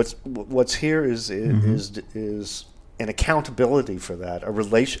 What's here is an accountability for that, a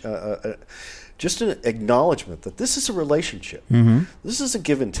relation, just an acknowledgement that this is a relationship. Mm-hmm. This is a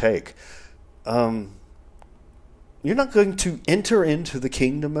give and take. You're not going to enter into the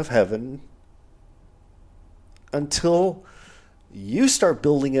kingdom of heaven until you start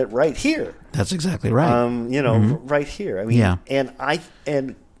building it right here. That's exactly right. Mm-hmm. Right here. I mean,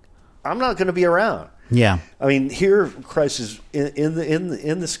 and I'm not going to be around. Yeah. I mean, here Christ is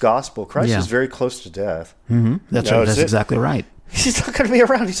in this gospel. Christ is very close to death. Mm-hmm. That's right. That's exactly right. He's not going to be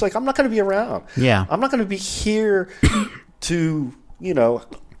around. He's like, I'm not going to be around. Yeah. I'm not going to be here to,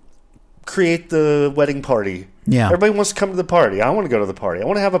 create the wedding party. Yeah. Everybody wants to come to the party. I want to go to the party. I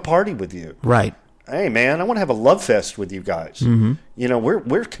want to have a party with you. Right. Hey, man, I want to have a love fest with you guys. Mm-hmm.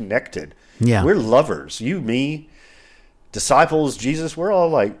 We're connected. Yeah. We're lovers. You, me, disciples, Jesus. We're all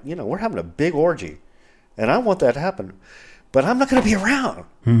like, we're having a big orgy. And I want that to happen. But I'm not going to be around.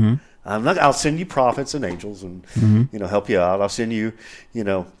 Mm-hmm. I'll send you prophets and angels and, mm-hmm. Help you out. I'll send you,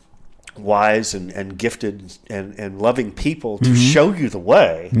 wise and gifted and loving people to mm-hmm. show you the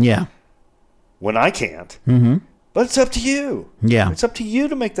way. Yeah. When I can't. Mm-hmm. But it's up to you. Yeah. It's up to you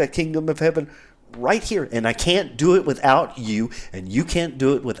to make that kingdom of heaven right here. And I can't do it without you, and you can't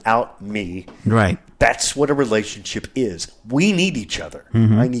do it without me. Right. That's what a relationship is. We need each other.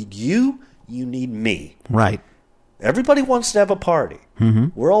 Mm-hmm. I need you. You need me. Right. Everybody wants to have a party.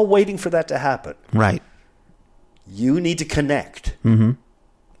 Mm-hmm. We're all waiting for that to happen. Right. You need to connect. Mm-hmm.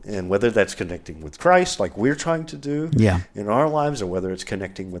 And whether that's connecting with Christ, like we're trying to do in our lives, or whether it's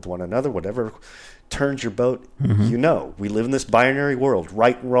connecting with one another, whatever turns your boat, mm-hmm. we live in this binary world,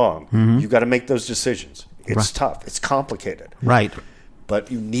 right and wrong. Mm-hmm. You got to make those decisions. It's right. tough. It's complicated. Right.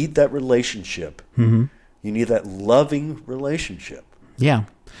 But you need that relationship. Mm-hmm. You need that loving relationship. Yeah.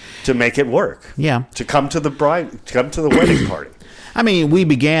 To make it work. Yeah. To come to the wedding party. I mean, we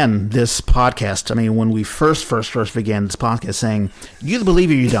began this podcast. I mean, when we first began this podcast, saying you either believe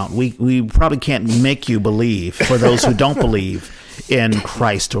or you don't. We probably can't make you believe for those who don't believe in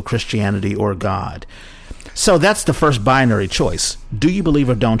Christ or Christianity or God. So that's the first binary choice. Do you believe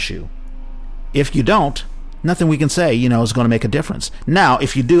or don't you? If you don't, nothing we can say, is going to make a difference. Now,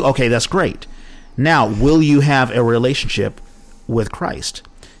 if you do, okay, that's great. Now, will you have a relationship with Christ?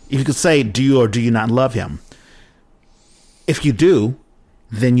 If you could say, do you or do you not love him? If you do,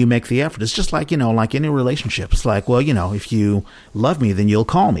 then you make the effort. It's just like, like any relationship. It's like, well, if you love me, then you'll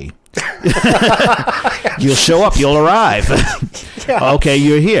call me. You'll show up. You'll arrive. Yeah. Okay,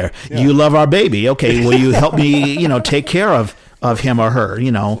 you're here. Yeah. You love our baby. Okay, will you help me, take care of him or her,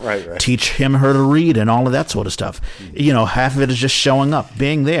 right. Teach him or her to read and all of that sort of stuff. Mm-hmm. Half of it is just showing up,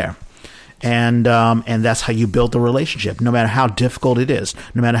 being there. And that's how you build the relationship, no matter how difficult it is,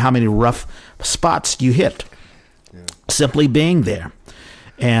 no matter how many rough spots you hit. Yeah. Simply being there.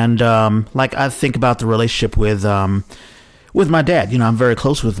 And like I think about the relationship with my dad. I'm very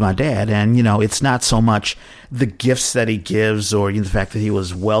close with my dad, and it's not so much the gifts that he gives or the fact that he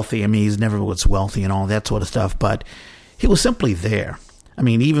was wealthy. I mean, he's never was wealthy and all that sort of stuff, but he was simply there. I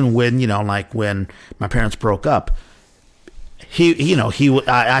mean, even when like when my parents broke up,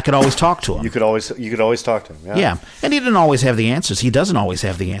 I could always talk to him. You could always talk to him. Yeah. Yeah, and he didn't always have the answers. He doesn't always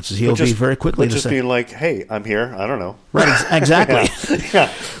have the answers. He'll be very quickly just to say, being like, "Hey, I'm here. I don't know." Right, exactly. Yeah.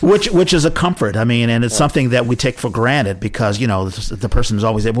 Which is a comfort. I mean, and it's something that we take for granted because the person is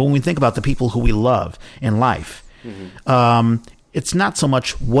always there. But when we think about the people who we love in life, it's not so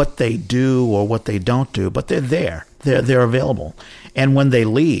much what they do or what they don't do, but they're there. They're available. And when they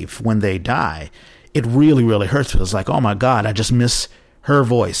leave, when they die, it really, really hurts. It's like, oh my God, I just miss her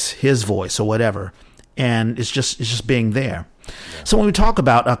voice, his voice, or whatever. And it's just being there. Yeah. So when we talk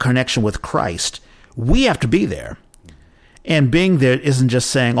about a connection with Christ, we have to be there. And being there isn't just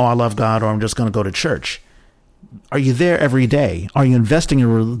saying, oh, I love God, or I'm just going to go to church. Are you there every day? Are you investing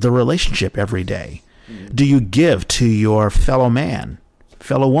in the relationship every day? Do you give to your fellow man,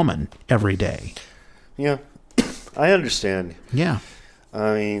 fellow woman every day? Yeah, I understand. Yeah.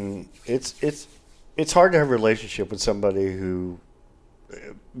 I mean, it's hard to have a relationship with somebody who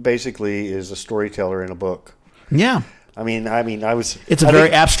basically is a storyteller in a book. Yeah. I mean, It's a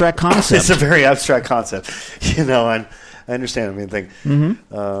very abstract concept. It's a very abstract concept, and I understand. I mean,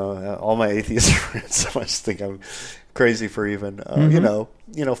 all my atheist friends sometimes think I'm crazy for even,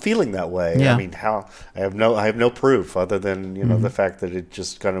 feeling that way. Yeah. I mean, I have no proof other than the fact that it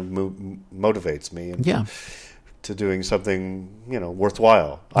just kind of motivates me to doing something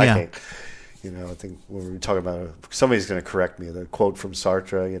worthwhile. I think. I think when we talk about it, somebody's going to correct me. The quote from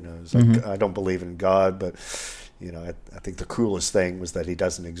Sartre, is like, I don't believe in God, but I think the coolest thing was that he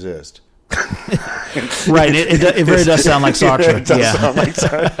doesn't exist. Right. It very does sound like Sartre. It does sound like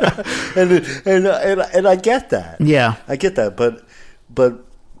Sartre. and I get that. Yeah. I get that. But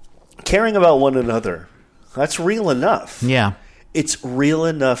caring about one another, that's real enough. Yeah. It's real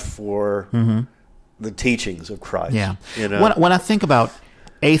enough for the teachings of Christ. Yeah. When I think about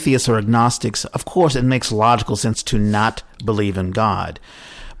atheists or agnostics, of course, it makes logical sense to not believe in God.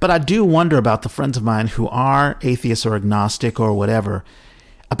 But I do wonder about the friends of mine who are atheists or agnostic or whatever,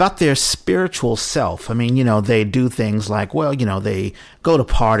 about their spiritual self. I mean, they do things like, they go to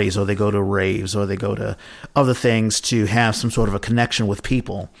parties or they go to raves or they go to other things to have some sort of a connection with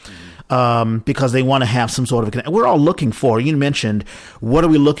people. Because they want to have some sort of a connection. We're all looking for, you mentioned, what are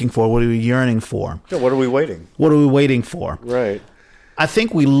we looking for? What are we yearning for? Yeah, what are we waiting? What are we waiting for? Right. I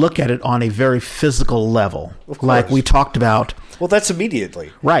think we look at it on a very physical level, like we talked about. Well, that's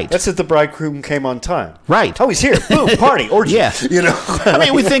immediately. Right. That's if the bridegroom came on time. Right. Oh, he's here. Boom, party, orgy. Yeah. I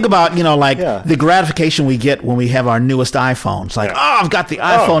mean, we think about, the gratification we get when we have our newest iPhone. It's like, I've got the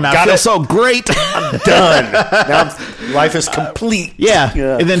iPhone now. I feel so great. I'm done. Now life is complete. Yeah.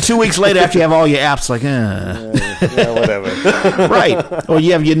 And then 2 weeks later, after you have all your apps, like, whatever. Right. Or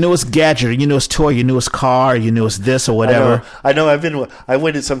you have your newest gadget, your newest toy, your newest car, your newest this or whatever. I know. I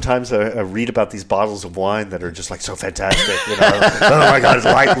went and sometimes I read about these bottles of wine that are just like so fantastic, Oh my God, it's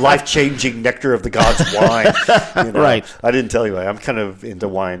life-changing nectar of the gods wine. Right. I didn't tell you, I'm kind of into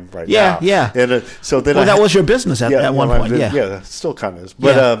wine right now. Yeah. And so then that was your business at one point. Yeah, still kind of is.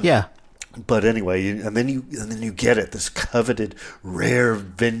 But yeah. But anyway, and then you get it, this coveted rare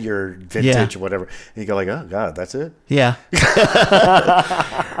vintage or whatever. And you go like, oh God, that's it? Yeah.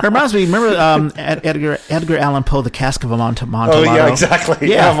 It reminds me, remember Edgar Allan Poe, The Cask of Amontillado? Oh yeah, exactly.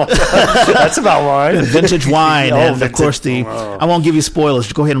 Yeah. That's about wine. Vintage wine. And vintage. Of course I won't give you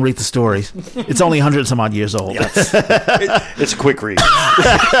spoilers. Go ahead and read the stories. It's only 100 and some odd years old. It's a quick read.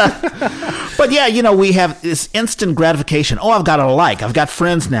 But yeah, we have this instant gratification. Oh, I've got a like. I've got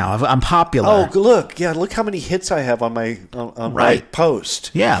friends now. I'm popular. Oh, look how many hits I have on my my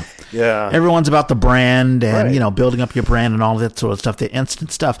post. Yeah. Everyone's about the brand and building up your brand and all that sort of stuff. The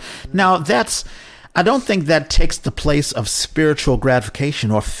instant stuff. Now I don't think that takes the place of spiritual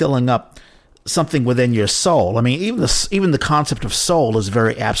gratification or filling up something within your soul. I mean, even the concept of soul is a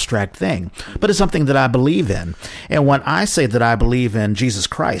very abstract thing, but it's something that I believe in. And when I say that I believe in Jesus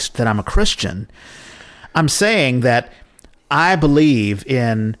Christ, that I'm a Christian, I'm saying that I believe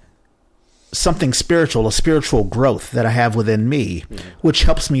in something spiritual, a spiritual growth that I have within me, which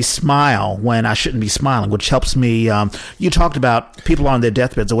helps me smile when I shouldn't be smiling, which helps me, you talked about people on their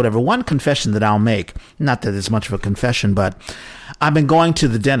deathbeds or whatever. One confession that I'll make, not that it's much of a confession, but I've been going to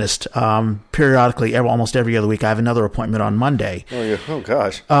the dentist periodically, almost every other week. I have another appointment on Monday. Oh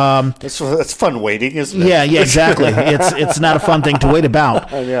gosh. That's fun waiting, isn't it? Yeah, exactly. It's not a fun thing to wait about.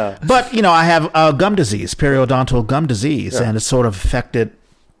 Yeah. But, I have gum disease, periodontal gum disease, and it's sort of affected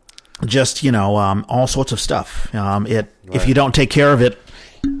just, all sorts of stuff. If you don't take care of it,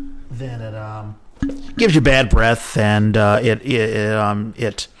 then it gives you bad breath, and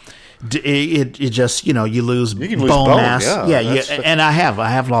it just, you lose bone mass. Yeah, and I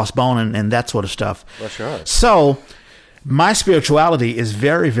have lost bone and that sort of stuff. That's right. So my spirituality is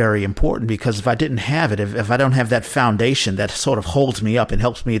very, very important, because if I didn't have it, if I don't have that foundation that sort of holds me up and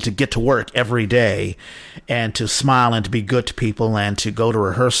helps me to get to work every day and to smile and to be good to people and to go to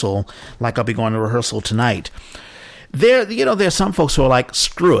rehearsal, like I'll be going to rehearsal tonight, there's some folks who are like,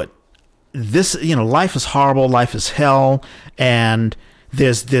 screw it. This, life is horrible, life is hell, and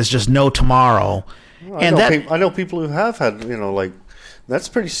there's just no tomorrow. Well, I know people who have had, like, that's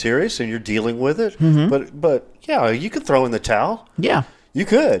pretty serious, and you're dealing with it. Mm-hmm. But yeah, you could throw in the towel. Yeah, you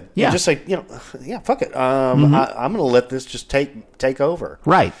could. Yeah, you just say, fuck it. I'm going to let this just take over.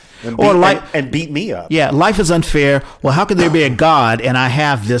 Right. And beat me up. Yeah, life is unfair. Well, how could there be a God and I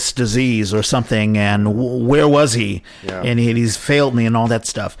have this disease or something? And where was he? Yeah. And he's failed me and all that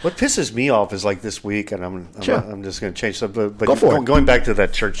stuff. What pisses me off is like this week, and I'm just going to change something. But going back to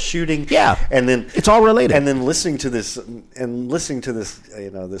that church shooting. Yeah, and then it's all related. And then listening to this,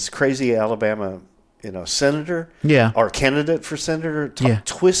 this crazy Alabama, senator, or candidate for senator,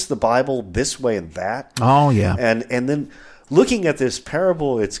 twist the Bible this way and that. Oh yeah, and then looking at this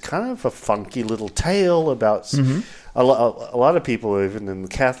parable, it's kind of a funky little tale about a lot of people, even in the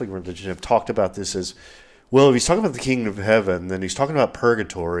Catholic religion, have talked about this as, well, if he's talking about the kingdom of heaven, then he's talking about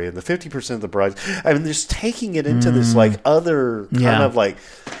purgatory and the 50% of the brides. I mean, just taking it into this like other kind of like,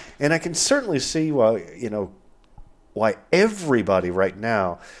 and I can certainly see why everybody right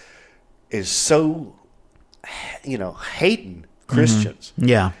now is so, hating Christians.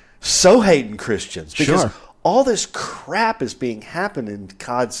 Yeah. So hating Christians. Because sure. all this crap is being happened in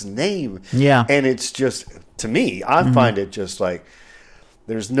God's name. Yeah. And it's just, to me, I find it just like,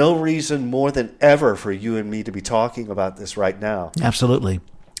 there's no reason more than ever for you and me to be talking about this right now. Absolutely.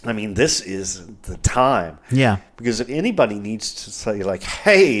 I mean, this is the time. Yeah. Because if anybody needs to say like,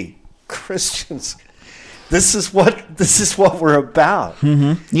 hey, Christians, this is what we're about.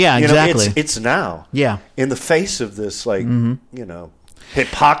 Mm-hmm. Yeah, exactly. It's now. Yeah. In the face of this, like,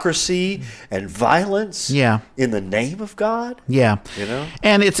 hypocrisy and violence. Yeah. In the name of God. Yeah.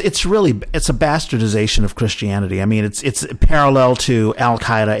 And it's a bastardization of Christianity. I mean, it's parallel to Al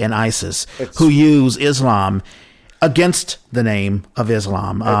Qaeda and ISIS, who use Islam against the name of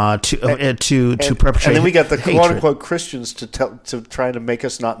Islam to perpetrate. And then we got the hatred. quote unquote Christians to try to make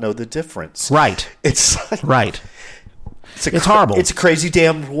us not know the difference. Right. It's right. It's horrible. It's a crazy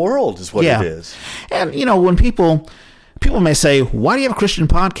damn world, is what it is. And when people may say, "Why do you have a Christian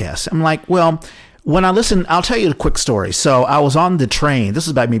podcast?" I'm like, well, when I listen, I'll tell you a quick story. So I was on the train. This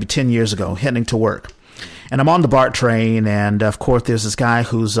is about maybe 10 years ago, heading to work. And I'm on the BART train, and of course, there's this guy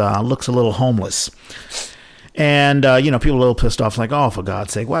who's looks a little homeless. And, people are a little pissed off, like, oh, for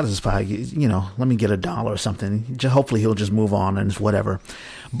God's sake, why does this guy, let me get $1 or something. Hopefully he'll just move on and whatever.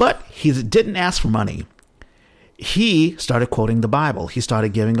 But he didn't ask for money. He started quoting the Bible. He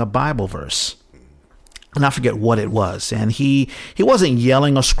started giving a Bible verse. And I forget what it was. And he wasn't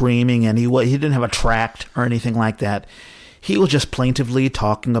yelling or screaming, and he didn't have a tract or anything like that. He was just plaintively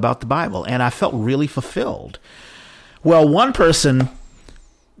talking about the Bible. And I felt really fulfilled. Well, one person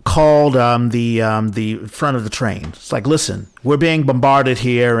called the front of the train. It's like, listen, we're being bombarded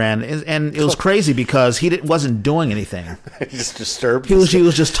here, and it was crazy because he wasn't doing anything. Just disturbed. He was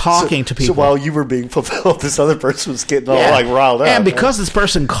just talking to people. So while you were being fulfilled, this other person was getting all like riled up. And because this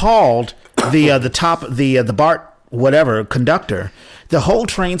person called the BART whatever conductor, the whole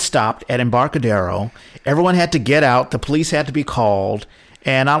train stopped at Embarcadero. Everyone had to get out. The police had to be called,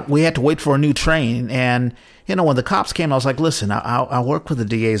 and we had to wait for a new train. And when the cops came, I was like, listen, I'll work with the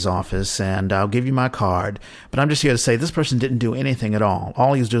DA's office, and I'll give you my card. But I'm just here to say this person didn't do anything at all.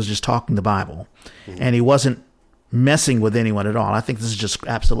 All he was doing was just talking the Bible. Mm-hmm. And he wasn't messing with anyone at all. I think this is just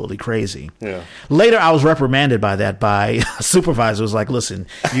absolutely crazy. Yeah. Later, I was reprimanded by a supervisor who was like, listen,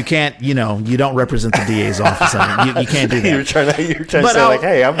 you can't, you don't represent the DA's office. I mean, you can't do that. You're trying to say, like,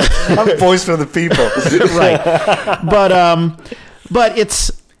 hey, I'm a voice for the people. Right. But it's,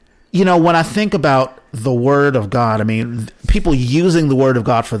 when I think about the Word of God, I mean, people using the Word of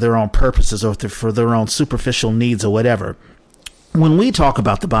God for their own purposes or for their own superficial needs or whatever. When we talk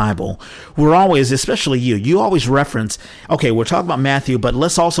about the Bible, we're always, especially you always reference, okay, we're talking about Matthew, but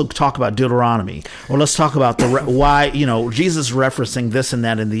let's also talk about Deuteronomy, or let's talk about why, Jesus referencing this and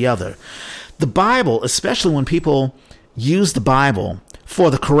that and the other. The Bible, especially when people use the Bible for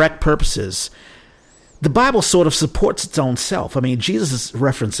the correct purposes, the Bible sort of supports its own self. I mean, Jesus is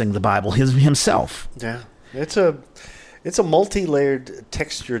referencing the Bible himself. Yeah, it's a multi-layered,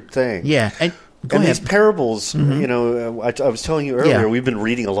 textured thing. Yeah, and these parables, I was telling you earlier, we've been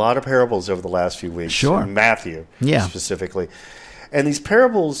reading a lot of parables over the last few weeks. Sure, Matthew, specifically, and these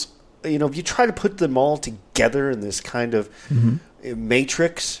parables, if you try to put them all together in this kind of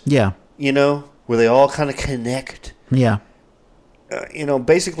matrix, where they all kind of connect. Yeah.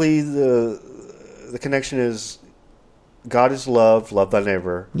 Basically the connection is God is love, love thy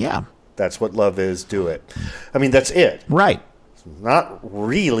neighbor. Yeah. That's what love is, do it. I mean, that's it. Right. It's not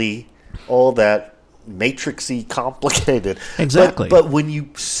really all that matrixy complicated. Exactly. But when you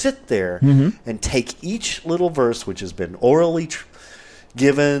sit there and take each little verse, which has been orally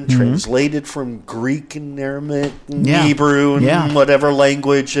given, translated from Greek and Aramaic and Hebrew and whatever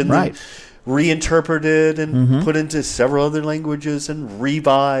language, and then reinterpreted and put into several other languages and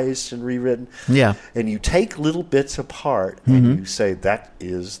revised and rewritten. Yeah. And you take little bits apart and you say, that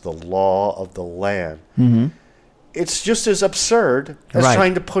is the law of the land. It's just as absurd as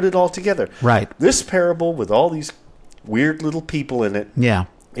trying to put it all together. Right. This parable with all these weird little people in it. Yeah.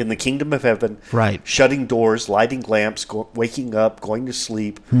 In the kingdom of heaven. Right. Shutting doors, lighting lamps, waking up, going to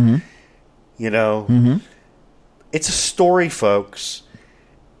sleep. It's a story, folks.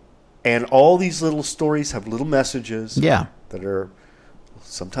 And all these little stories have little messages that are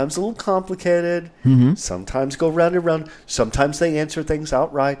sometimes a little complicated, sometimes go round and round, sometimes they answer things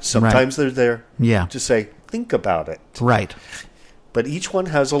outright, sometimes they're there to say, think about it. Right. But each one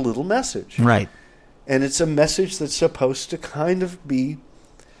has a little message. Right. And it's a message that's supposed to kind of be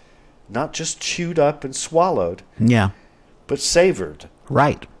not just chewed up and swallowed, but savored.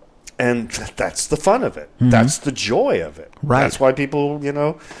 Right. And that's the fun of it. That's the joy of it. Right. That's why people,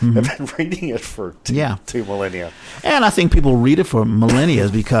 have been reading it for two millennia. And I think people read it for millennia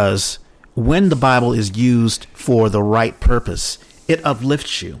because when the Bible is used for the right purpose, it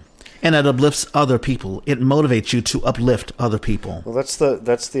uplifts you. And it uplifts other people. It motivates you to uplift other people. Well, that's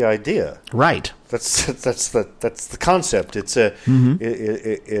the idea. Right. That's the concept. It's a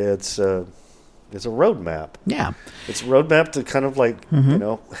it's a roadmap. Yeah. It's a roadmap to kind of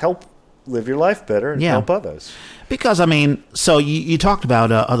help live your life better and help others. Because so you talked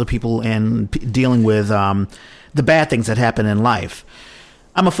about other people and dealing with the bad things that happen in life.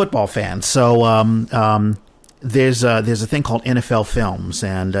 I'm a football fan, so there's a thing called NFL Films,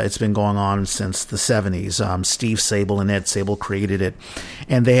 and it's been going on since the 70s. Steve Sable and Ed Sable created it,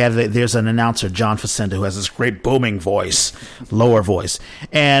 and there's an announcer, John Facenda, who has this great booming voice, lower voice,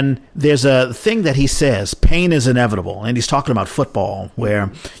 and there's a thing that he says, pain is inevitable, and he's talking about football,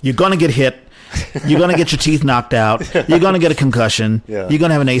 where you're going to get hit, you're going to get your teeth knocked out, you're going to get a concussion, you're going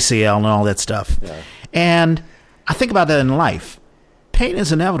to have an ACL and all that stuff. And I think about that in life. Pain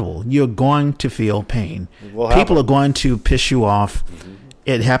is inevitable. You're going to feel pain. People are going to piss you off.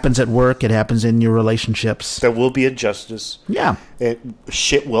 It happens at work. It happens in your relationships. There will be injustice. Yeah.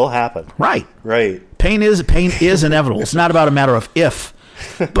 Shit will happen. Right. Right. Pain is inevitable. It's not about a matter of if,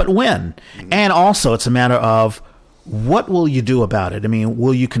 but when. And also it's a matter of what will you do about it?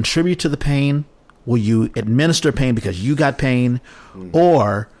 Will you contribute to the pain? Will you administer pain because you got pain?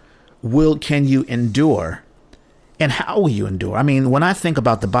 Or can you endure? And how will you endure? When I think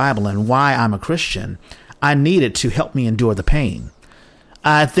about the Bible and why I'm a Christian, I need it to help me endure the pain.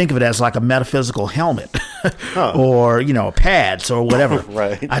 I think of it as like a metaphysical helmet or, pads or whatever.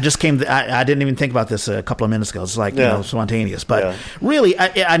 Right. I didn't even think about this a couple of minutes ago. It's like, spontaneous. But really,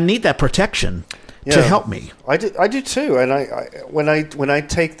 I need that protection to help me. I do too. And when I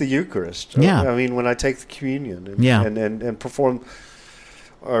take the Eucharist, when I take the communion and perform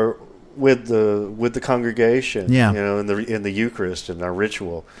or with the congregation, in the Eucharist and our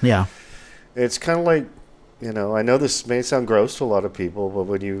ritual. Yeah. It's kind of like, I know this may sound gross to a lot of people, but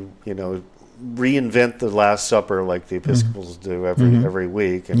when you reinvent the Last Supper like the Episcopals do every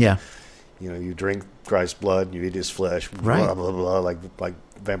week, and you drink Christ's blood and you eat his flesh, blah blah blah, like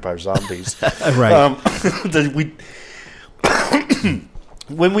vampire zombies. Right.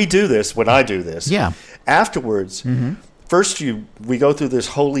 When I do this, afterwards. First, we go through this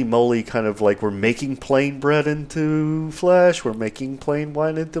holy moly kind of like we're making plain bread into flesh, we're making plain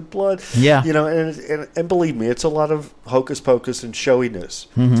wine into blood. Yeah. And believe me, it's a lot of hocus pocus and showiness.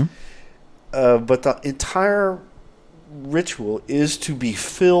 But the entire ritual is to be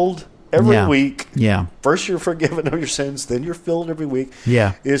filled every week. Yeah. First, you're forgiven of your sins, then you're filled every week.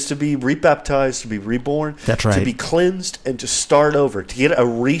 Yeah. Is to be rebaptized, to be reborn. That's right. To be cleansed and to start over, to get a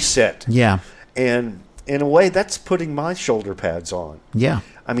reset. Yeah. And in a way, that's putting my shoulder pads on. Yeah.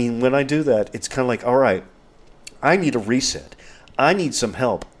 When I do that, it's kind of like, all right, I need a reset. I need some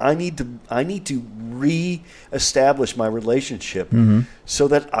help. I need to reestablish my relationship so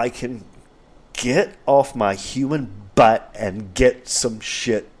that I can get off my human butt and get some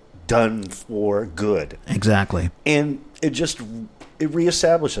shit done for good. Exactly. And it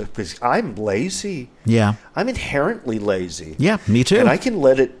reestablish it, because I'm lazy. Yeah. I'm inherently lazy. Yeah, me too. And I can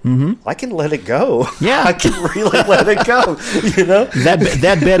let it. I can let it go. Yeah. I can really let it go. You know,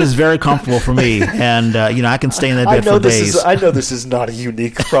 That bed is very comfortable for me, and I can stay in that bed for days. I know this is not a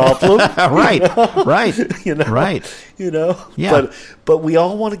unique problem. Right, right, right. Yeah. But we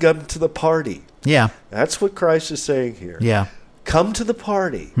all want to come to the party. Yeah. That's what Christ is saying here. Yeah. Come to the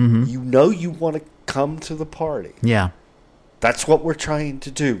party. You want to come to the party. Yeah. That's what we're trying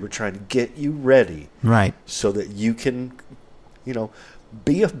to do. We're trying to get you ready. Right. So that you can,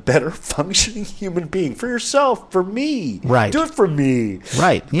 be a better functioning human being for yourself, for me. Right. Do it for me.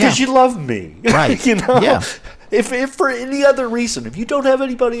 Right. Yeah. Because you love me. Right. Yeah. If for any other reason, if you don't have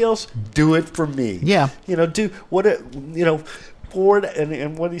anybody else, do it for me. Yeah. Do what for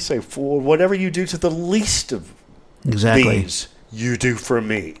and what do you say? For whatever you do to the least of these, you do for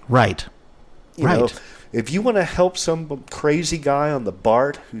me. Right. You know, if you want to help some crazy guy on the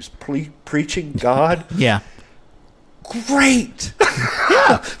BART who's preaching God, yeah, great,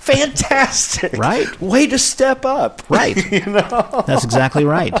 yeah, fantastic, right, way to step up, right. That's exactly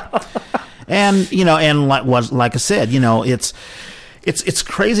right. And and like I said, it's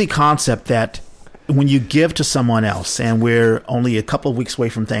crazy concept that when you give to someone else, and we're only a couple of weeks away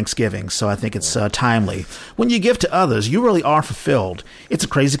from Thanksgiving, so I think it's timely. When you give to others, you really are fulfilled. It's a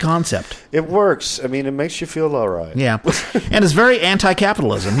crazy concept. It works. I mean, it makes you feel all right. Yeah, and it's very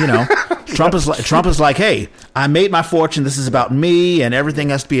anti-capitalism. Trump is like, hey, I made my fortune. This is about me, and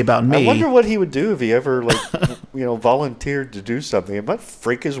everything has to be about me. I wonder what he would do if he ever volunteered to do something. It might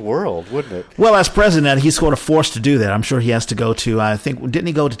freak his world, wouldn't it? Well, as president, he's sort of forced to do that. I'm sure he has to go to. I think didn't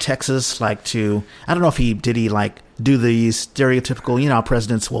he go to Texas? I don't know if he do the stereotypical. How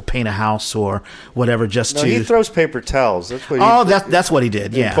presidents will paint a house or whatever just to. He throws paper towels. That's what. That's what he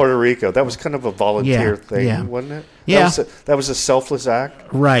did. Yeah, in Puerto Rico, that was kind of a volunteer thing, wasn't it? Yeah, that was a selfless act,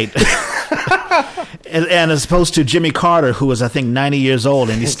 right? and as opposed to Jimmy Carter, who was I think 90 years old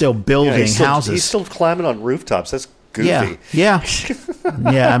and he's still building houses. He's still climbing on rooftops. That's goofy. Yeah.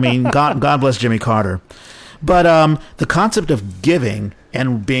 I mean, God bless Jimmy Carter. But the concept of giving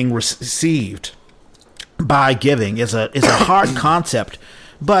and being received by giving is a hard concept,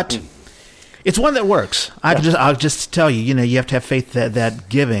 but it's one that works. I'll just tell you, you have to have faith that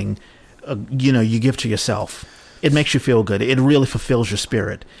giving, you give to yourself. It makes you feel good. It really fulfills your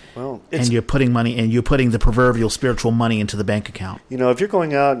spirit. Well, and you're putting money, and you're putting the proverbial spiritual money into the bank account. If you're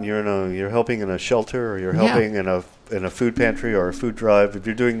going out and you're helping in a shelter, or you're helping in a food pantry or a food drive, if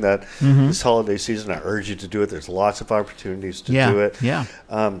you're doing that this holiday season, I urge you to do it. There's lots of opportunities to do it. Yeah.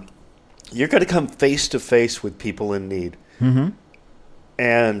 You're going to come face to face with people in need,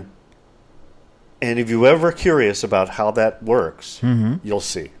 and if you're ever curious about how that works, you'll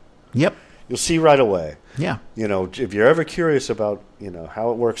see. Yep. You'll see right away. Yeah. If you're ever curious about,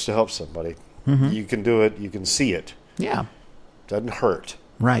 how it works to help somebody, you can do it. You can see it. Yeah. Doesn't hurt.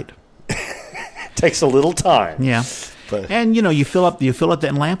 Right. Takes a little time. Yeah. And you fill up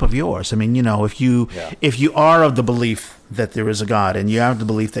that lamp of yours. I mean, if you are of the belief that there is a God, and you have the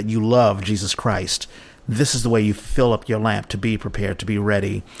belief that you love Jesus Christ, this is the way you fill up your lamp, to be prepared, to be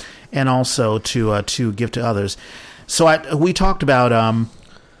ready, and also to give to others. So we talked about.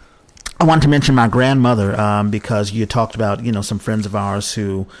 I wanted to mention my grandmother because you talked about some friends of ours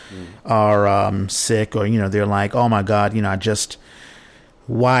who are sick, or they're like, oh my God, I just.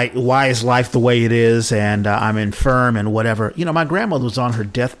 Why is life the way it is, and I'm infirm and whatever. My grandmother was on her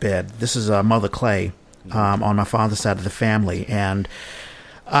deathbed. This is Mother Clay on my father's side of the family, and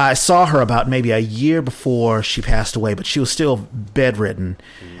I saw her about maybe a year before she passed away, but she was still bedridden,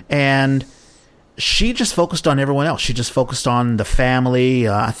 and she just focused on everyone else. She just focused on the family.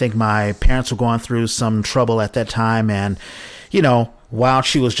 I think my parents were going through some trouble at that time, and while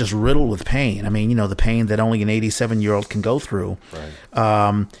she was just riddled with pain. I mean, the pain that only an 87-year-old can go through.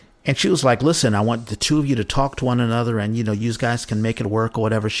 Right. And she was like, listen, I want the two of you to talk to one another, and, you guys can make it work or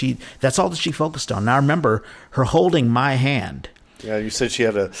whatever. That's all that she focused on. And I remember her holding my hand. Yeah, you said she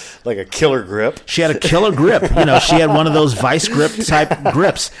had a killer grip. She had a killer grip. She had one of those vice grip type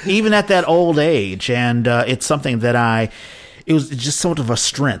grips, even at that old age. And it's something that it was just sort of a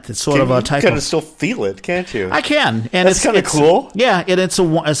strength. It's sort of a type of... You can still feel it, can't you? I can. And it's kind of cool. Yeah, and it's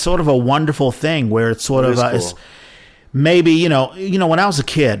sort of a wonderful thing where it's sort of... Cool. It's maybe, when I was a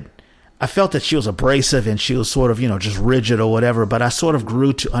kid, I felt that she was abrasive and she was sort of, just rigid or whatever, but I sort of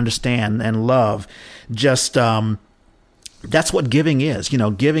grew to understand and love just... that's what giving is.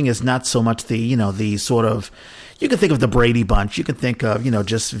 Giving is not so much the sort of... You can think of the Brady Bunch. You can think of,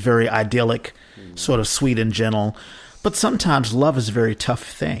 just very idyllic, sort of sweet and gentle... But sometimes love is a very tough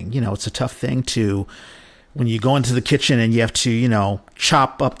thing. It's a tough thing to when you go into the kitchen and you have to,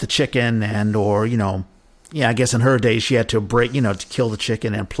 chop up the chicken or, I guess in her day she had to break, to kill the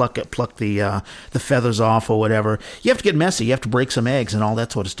chicken and pluck the feathers off or whatever. You have to get messy. You have to break some eggs and all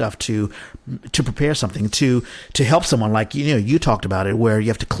that sort of stuff to prepare something to help someone, like you talked about it, where you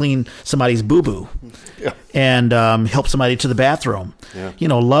have to clean somebody's boo-boo and help somebody to the bathroom. Yeah.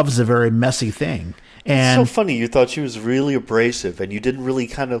 Love is a very messy thing. And it's so funny. You thought she was really abrasive, and you didn't really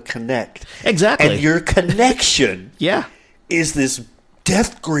kind of connect. Exactly. And your connection, yeah, is this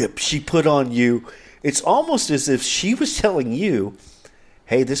death grip she put on you. It's almost as if she was telling you,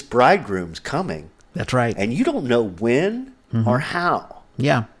 "Hey, this bridegroom's coming." That's right. And you don't know when or how.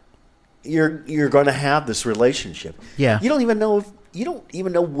 Yeah. You're going to have this relationship. Yeah. You don't even know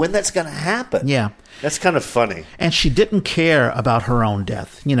when that's going to happen. Yeah. That's kind of funny. And she didn't care about her own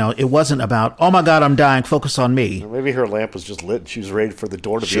death. It wasn't about, oh my God, I'm dying, focus on me. Or maybe her lamp was just lit and she was ready for the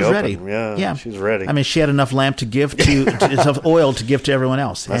door to be was open. Ready. Yeah, she was ready. I mean, she had enough lamp to give enough oil to give to everyone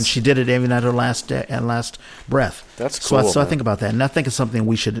else. And she did it even at her last breath. That's cool. So I think about that. And I think it's something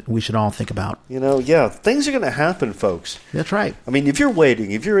we should all think about. Things are going to happen, folks. That's right. I mean, if you're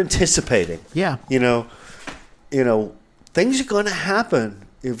waiting, if you're anticipating, yeah, things are going to happen.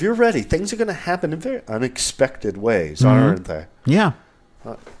 If you're ready, things are going to happen in very unexpected ways, aren't they? Yeah.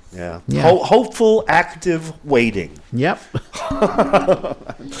 Yeah. Hopeful, active waiting. Yep.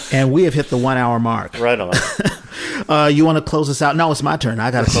 And we have hit the 1 hour mark. Right on. You want to close this out? No, it's my turn. I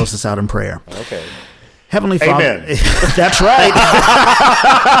got to close this out in prayer. Okay. Heavenly Father. Amen. That's right.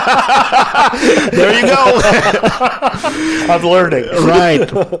 There you go. I'm learning. Right.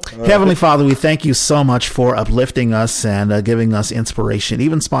 Heavenly Father, we thank you so much for uplifting us and giving us inspiration,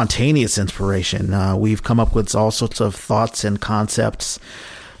 even spontaneous inspiration. We've come up with all sorts of thoughts and concepts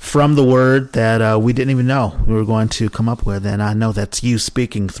from the Word that we didn't even know we were going to come up with. And I know that's you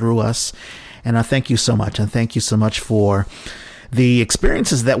speaking through us. And I thank you so much. And thank you so much for the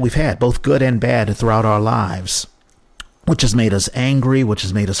experiences that we've had, both good and bad, throughout our lives, which has made us angry, which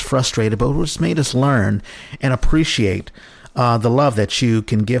has made us frustrated, but which has made us learn and appreciate the love that you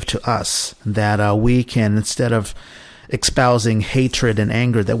can give to us, that we can, instead of espousing hatred and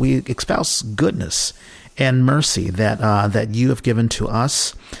anger, that we espouse goodness and mercy that you have given to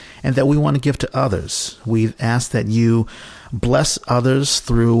us and that we want to give to others. We ask that you bless others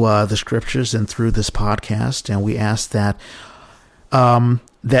through the scriptures and through this podcast, and we ask that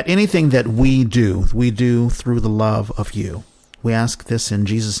that anything that we do through the love of you. We ask this in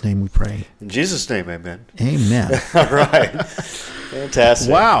Jesus' name we pray. In Jesus' name, amen. Amen. All right. Fantastic.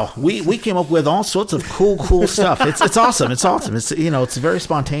 Wow. We came up with all sorts of cool stuff. It's awesome. It's awesome. It's very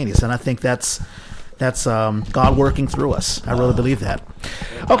spontaneous, and I think that's God working through us. I really believe that.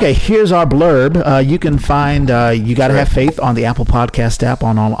 Okay, here's our blurb. You can find You Gotta Have Faith on the Apple Podcast app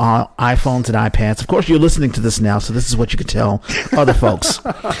on all iPhones and iPads. Of course, you're listening to this now, so this is what you can tell other folks.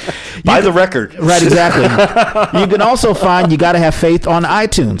 Buy the record. Right, exactly. You can also find You Gotta Have Faith on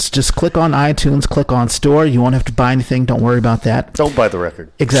iTunes. Just click on iTunes, click on Store. You won't have to buy anything. Don't worry about that. Don't buy the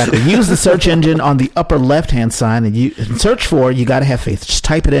record. Exactly. Use the search engine on the upper left-hand side and search for You Gotta Have Faith. Just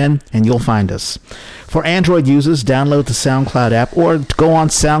type it in, and you'll find us. For Android users, download the SoundCloud app or go on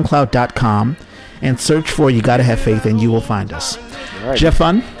SoundCloud.com and search for You Gotta Have Faith, and you will find us. All right. Jeff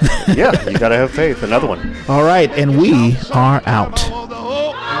Fun? Yeah, You Gotta Have Faith. Another one. All right, and we are out.